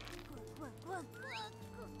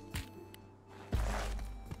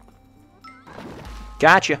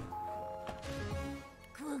 Gotcha!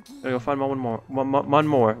 Gotta go find one more. One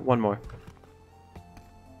more.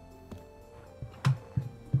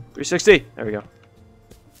 360! There we go.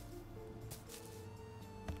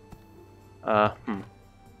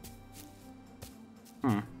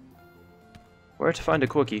 Where to find a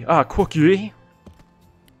cookie? Ah, cookie!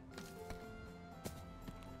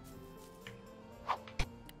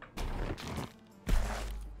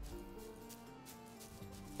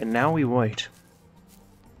 And now we wait.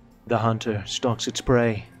 The hunter stalks its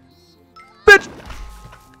prey. Bitch!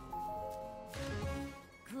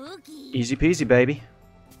 Easy peasy, baby.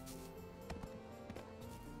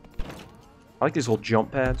 I like these little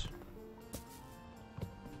jump pads.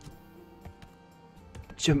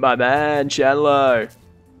 My man, Chandler.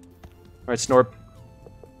 Alright, Snorp.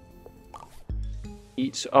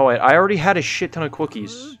 eat... Oh, wait, I already had a shit ton of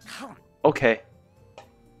cookies. Okay.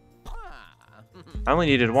 I only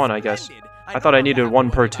needed one, I guess. I thought I needed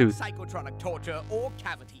one per tooth. Psychotronic torture or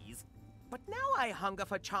cavities. But now I hunger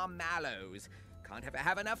for charmallows. Can't ever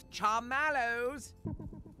have enough charmallows.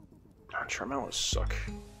 Oh, charmallows suck.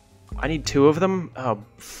 I need 2 of them? Oh,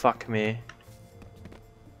 fuck me.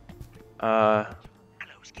 Mallows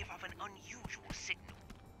give off an unusual signal.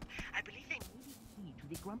 I believe they may be key to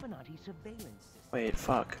the Grumpinati surveillance system. Wait,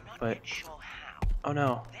 fuck. Not But... yet sure how. Oh,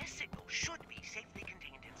 no. Their signal should be safely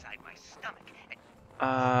contained inside my stomach.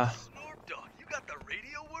 Snoop Dogg, you got the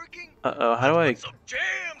radio working? Uh-oh, how do I... Some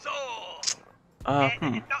jams on!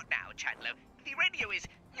 Not now, Chandler. The radio is...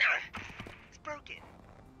 it's broken.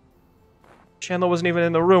 Chandler wasn't even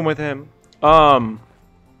in the room with him.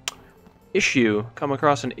 Issue. Come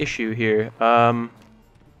across an issue here.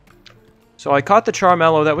 So I caught the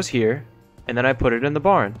charmallow that was here, and then I put it in the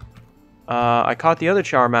barn. I caught the other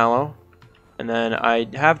charmallow, and then I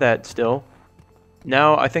have that still.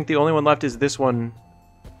 Now I think the only one left is this one,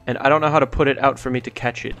 and I don't know how to put it out for me to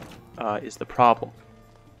catch it, is the problem.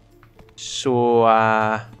 So,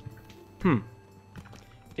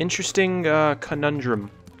 interesting,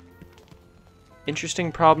 conundrum.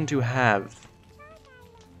 Interesting problem to have.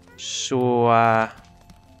 So,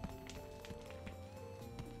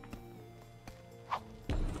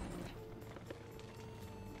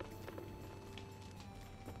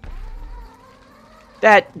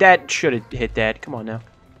 That should have hit that. Come on now.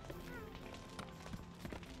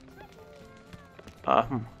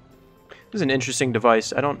 This is an interesting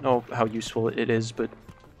device. I don't know how useful it is, but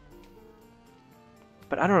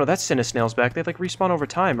I don't know. That's Cinesnails back. They like respawn over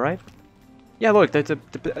time, right? Yeah, look, that's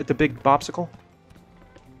the big bopsicle.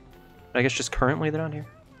 I guess just currently they're on here.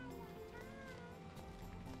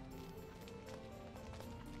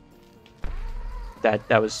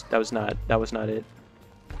 That was not it. That was not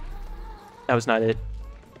it.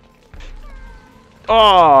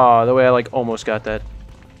 Oh, the way I like almost got that.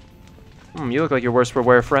 You look like your worst for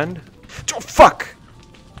wear friend. Oh, fuck!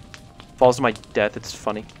 Falls to my death. It's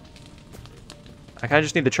funny. I kind of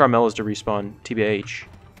just need the Charmellas to respawn. TBH.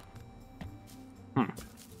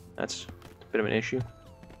 That's a bit of an issue.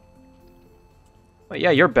 But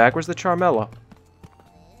yeah, you're back. Where's the Charmella?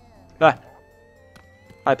 Ah.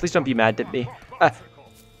 Hi, please don't be mad at me. Ah.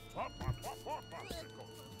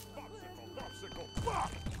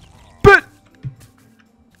 But.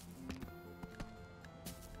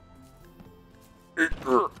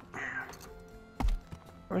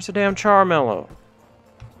 Where's the damn Charmello?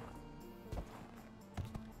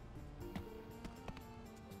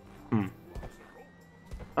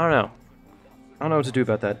 I don't know. I don't know what to do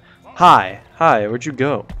about that. Hi, where'd you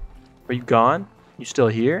go? Are you gone? You still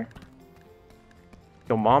here?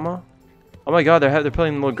 Yo, mama? Oh my god, they're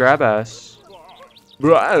playing little grab ass.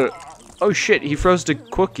 Oh shit, he froze the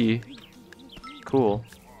cookie. Cool.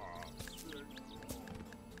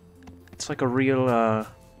 It's like a real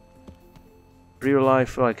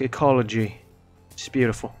life like ecology. It's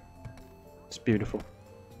beautiful. It's beautiful.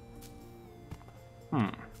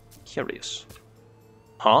 Curious.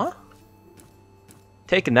 Huh?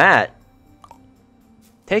 Taking that.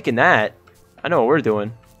 Taking that. I know what we're doing.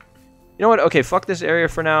 You know what? Okay, fuck this area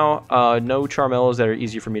for now. No Charmellas that are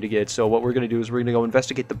easy for me to get. So what we're going to do is we're going to go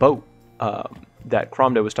investigate the boat that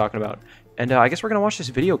Cromdo was talking about. And I guess we're going to watch this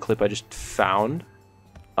video clip I just found.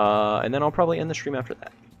 And then I'll probably end the stream after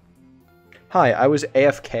that. Hi, I was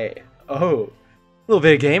AFK. Oh, a little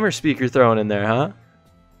bit of gamer speaker thrown in there, huh?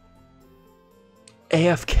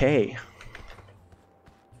 AFK.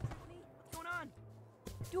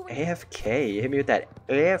 AFK. You hit me with that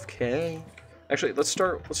AFK. Actually, let's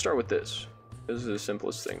start with this. This is the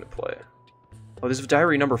simplest thing to play. Oh, this is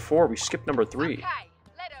diary number 4. We skipped number 3. Okay,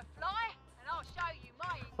 let her fly, and I'll show you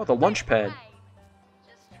my Oh, the lunch pad.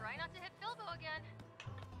 Just try not to hit Bilbo again.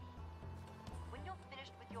 When you're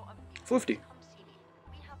finished with your Floofty. come see me.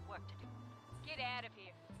 We have work to do. Get out of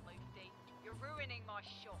here, Floofty. You're ruining my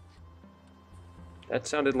shot. That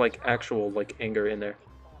sounded like actual like anger in there.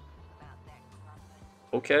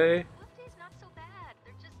 Okay. Floofty's not so bad.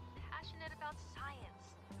 They're just passionate about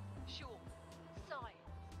science. Sure, science.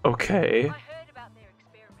 Okay. I heard about their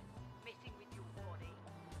experiments, messing with your body.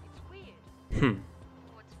 It's weird.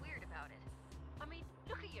 What's weird about it? I mean,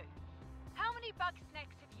 look at you. How many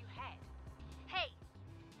Bugsnax have you had? Hey,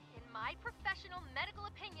 in my professional medical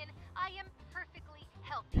opinion, I am perfectly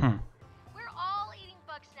healthy. We're all eating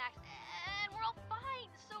Bugsnax, and we're all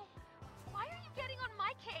fine. So why are you getting on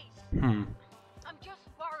my case? I'm just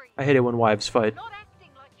worried. I hate it when wives fight. Not acting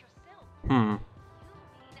like yourself. You mean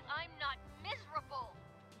I'm not miserable?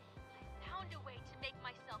 I found a way to make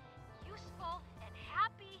myself useful and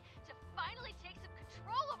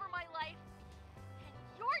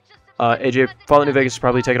AJ, Fallout New Vegas is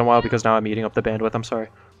probably taking a while because now I'm eating up the bandwidth. I'm sorry.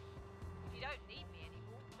 You don't need me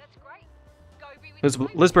anymore. That's great. Go be with your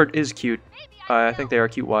Lizbert is cute. I think they are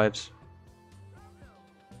cute wives.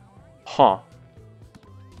 Huh.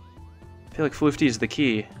 I feel like Floofty is the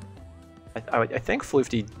key. I think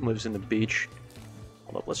Floofty lives in the beach.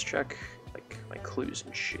 Hold up, let's check like my clues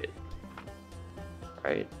and shit.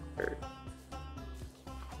 Right.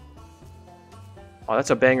 Oh, that's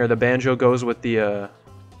a banger. The banjo goes with the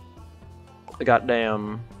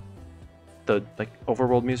goddamn like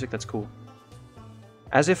overworld music. That's cool.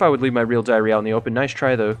 As if I would leave my real diary out in the open. Nice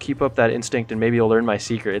try though. Keep up that instinct and maybe you'll learn my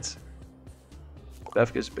secrets.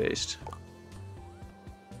 Befka's based.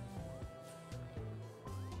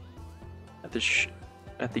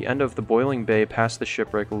 At the end of the boiling bay past the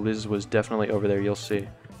shipwreck, Liz was definitely over there, you'll see.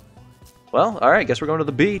 Well, alright, guess we're going to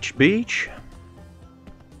the beach. Beach!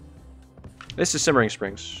 This is Simmering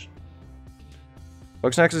Springs.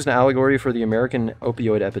 Bugsnax is an allegory for the American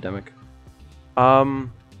opioid epidemic. What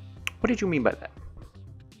did you mean by that?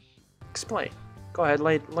 Explain. Go ahead,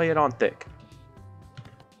 lay it on thick.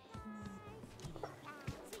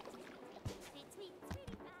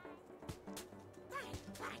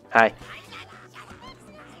 Hi.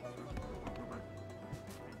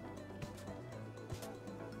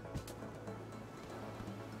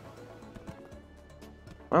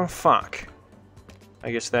 Well, fuck.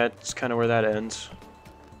 I guess that's kind of where that ends.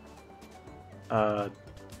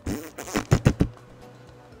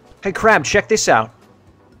 Hey, Crab, check this out.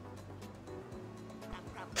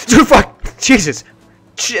 Dude, fuck! Jesus!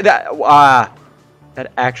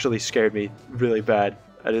 That actually scared me really bad.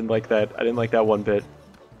 I didn't like that. I didn't like that one bit.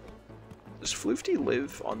 Does Floofty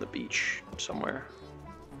live on the beach somewhere?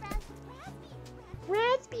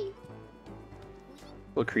 Raspy.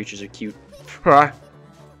 Little creatures are cute.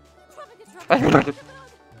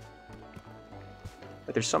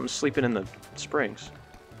 But there's something sleeping in the springs.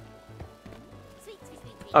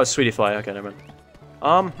 Oh, Sweetie Fly. Okay, never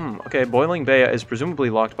mind. Okay, Boiling Bay is presumably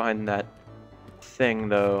locked behind that thing,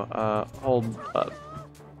 though. Hold up.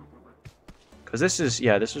 Because this is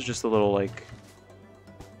just a little, like...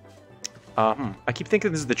 I keep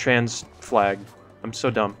thinking this is the trans flag. I'm so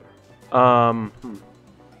dumb. So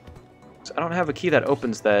I don't have a key that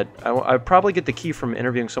opens that. I probably get the key from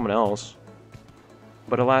interviewing someone else.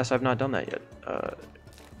 But alas, I've not done that yet.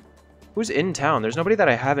 Who's in town? There's nobody that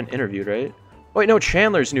I haven't interviewed, right? Oh, wait, no,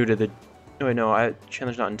 Chandler's new to the... No, wait, no,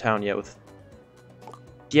 Chandler's not in town yet with...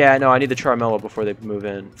 Yeah, no, I need the Charmello before they move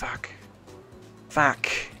in. Fuck. Fuck.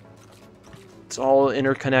 It's all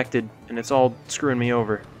interconnected, and it's all screwing me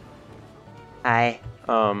over. Hi.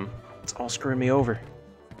 It's all screwing me over.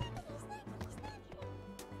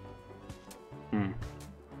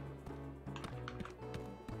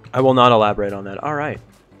 I will not elaborate on that. Alright.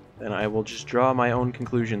 Then I will just draw my own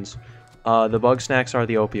conclusions. The Bugsnax are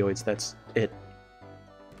the opioids. That's it.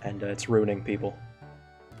 And it's ruining people.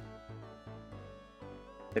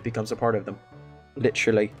 It becomes a part of them.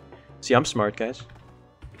 Literally. See, I'm smart, guys.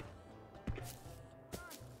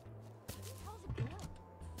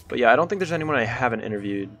 But yeah, I don't think there's anyone I haven't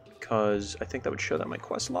interviewed, because I think that would show that my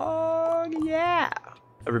quest log. Yeah!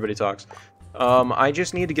 Everybody talks. I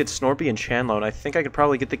just need to get Snorpy and Chandlo, and I think I could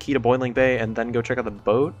probably get the key to Boiling Bay and then go check out the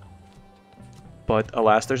boat. But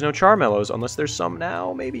alas, there's no Charmellos, unless there's some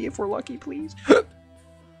now, maybe, if we're lucky, please.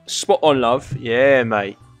 Spot on, love. Yeah,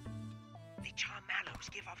 mate. The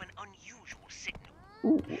Charmellos give off an unusual signal.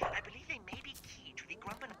 Ooh. I believe they may be key to the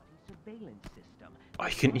Grumpin' surveillance system. Oh,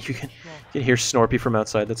 you can hear Snorpy from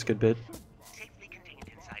outside. That's a good bit. Safely contained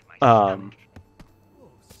inside my stomach.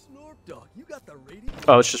 Dog, you got the radio?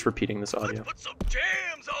 Oh, it's just repeating this audio. Let's put some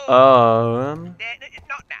jams on.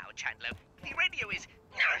 Not now, Chandler. The radio is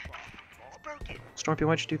it's broken. Snorpy,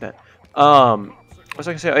 why'd you do that? What was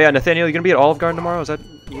I gonna say? Oh yeah, Nathaniel, you gonna be at Olive Garden tomorrow? Is that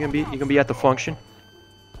you gonna be at the function?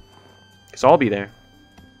 Cause I'll be there.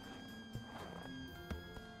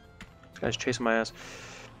 This guy's chasing my ass.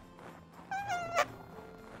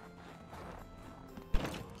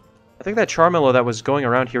 I think that Charmello that was going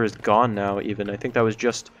around here is gone now. Even I think that was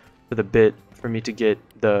just for the bit for me to get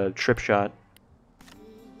the trip shot.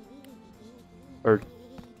 Or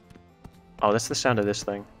oh, that's the sound of this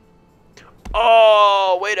thing.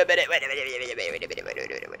 Oh, wait a minute, wait a minute.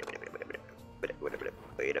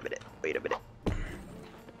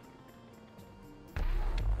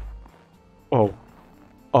 Oh.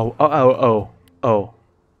 Oh.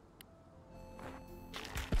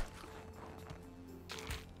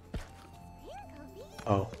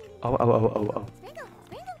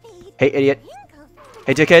 Hey, idiot.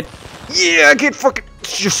 Hey, dickhead. Yeah, get fucking...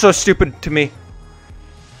 You're so stupid to me.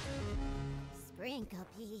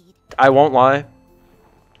 I won't lie.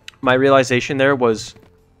 my realization there was,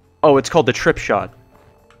 oh, it's called the trip shot.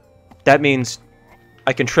 That means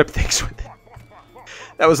I can trip things with it.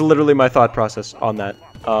 That was literally my thought process on that.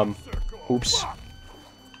 Oops.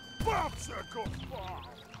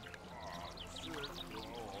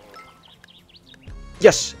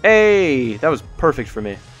 Yes! Hey! That was perfect for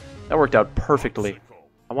me. That worked out perfectly.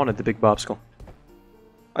 I wanted the big bobskull.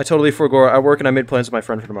 I totally forgot. I work and I made plans with my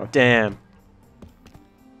friend for tomorrow. Damn.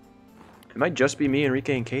 It might just be me,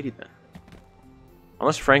 Enrique, and Katie then.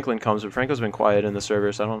 Unless Franklin comes, but Franklin's been quiet in the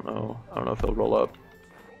server, so I don't know. I don't know if he'll roll up.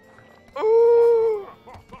 Ooh.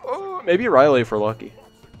 Oh, maybe Riley if we're lucky.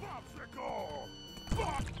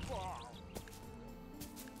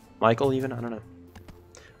 Michael even? I don't know.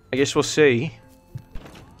 I guess we'll see.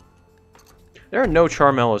 There are no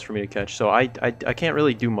Charmellas for me to catch, so I can't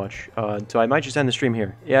really do much. So I might just end the stream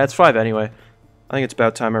here. Yeah, it's 5 anyway. I think it's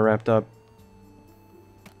about time I wrapped up.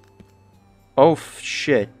 Oh,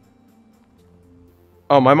 shit.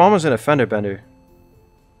 Oh, my mom was in a fender bender.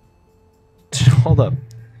 Hold up.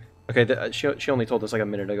 Okay, she only told us like a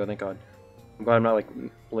minute ago, thank God. I'm glad I'm not like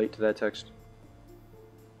late to that text.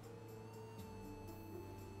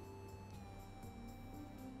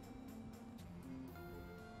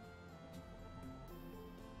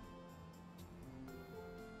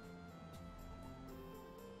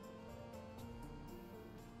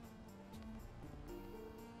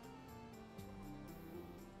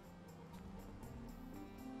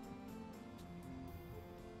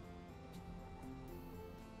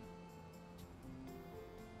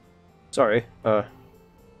 Sorry. Oh,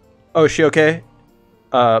 is she okay?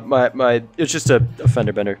 It's just a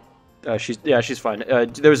fender bender. She's fine.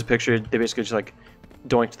 There was a picture. They basically just like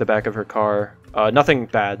doinked the back of her car. Nothing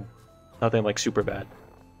bad. Nothing like super bad.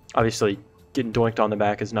 Obviously, getting doinked on the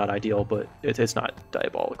back is not ideal, but it's not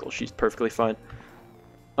diabolical. She's perfectly fine.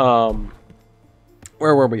 Where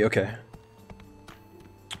were we? Okay.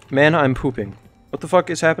 Man, I'm pooping. What the fuck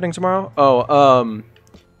is happening tomorrow? Oh,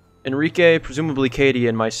 Enrique, presumably Katie,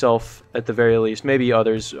 and myself, at the very least, maybe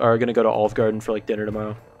others, are gonna go to Olive Garden for like dinner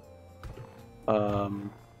tomorrow.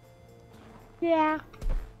 Yeah.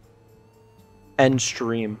 End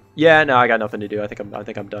stream. Yeah, no, I got nothing to do. I think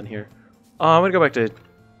I'm done here. I'm gonna go back to.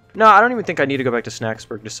 No, I don't even think I need to go back to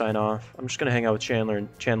Snacksburg to sign off. I'm just gonna hang out with Chandler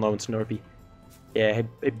and Chandlo and Snorpy. Yeah,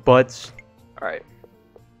 hey buds. All right.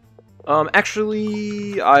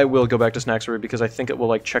 Actually, I will go back to Snacksburg because I think it will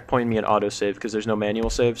like checkpoint me and autosave because there's no manual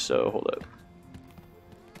save, so hold up.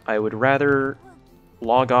 I would rather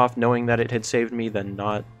log off knowing that it had saved me than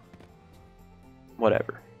not.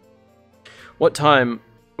 Whatever. What time?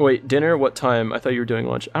 Wait, dinner? What time? I thought you were doing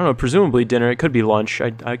lunch. I don't know, presumably dinner. It could be lunch.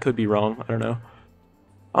 I could be wrong. I don't know.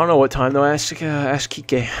 I don't know what time though. Ask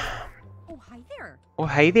Kike. Oh, hi there. Oh,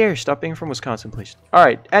 hey there. Stop being from Wisconsin, please.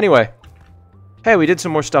 Alright, anyway. Hey, we did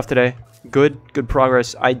some more stuff today. Good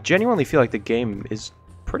progress. I genuinely feel like the game is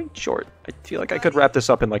pretty short. I feel like I could wrap this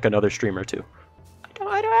up in like another stream or two.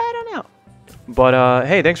 I don't know. But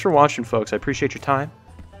hey, thanks for watching, folks. I appreciate your time.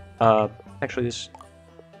 Actually, this.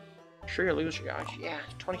 Sure, you lose your guys. Yeah,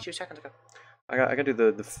 22 seconds ago. I gotta do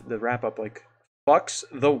the wrap up. Like, fucks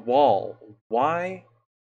the wall. Why?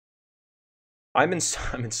 I'm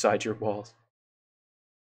inside your walls.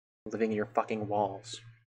 Living in your fucking walls.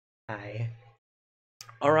 Hi.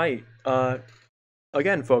 Alright,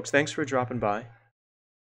 again, folks, thanks for dropping by.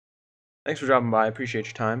 I appreciate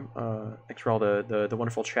your time. Thanks for all the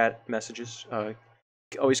wonderful chat messages.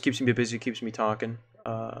 Always keeps me busy, keeps me talking.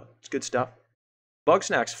 It's good stuff.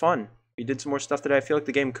 Bugsnax, fun. We did some more stuff today. I feel like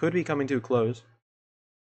the game could be coming to a close.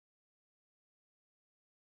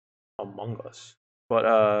 Among Us.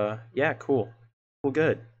 But, yeah, cool. Cool,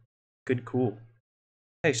 good. Good, cool.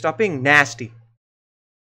 Hey, stop being nasty.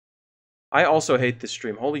 I also hate this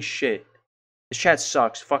stream. Holy shit. This chat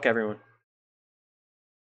sucks. Fuck everyone.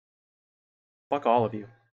 Fuck all of you.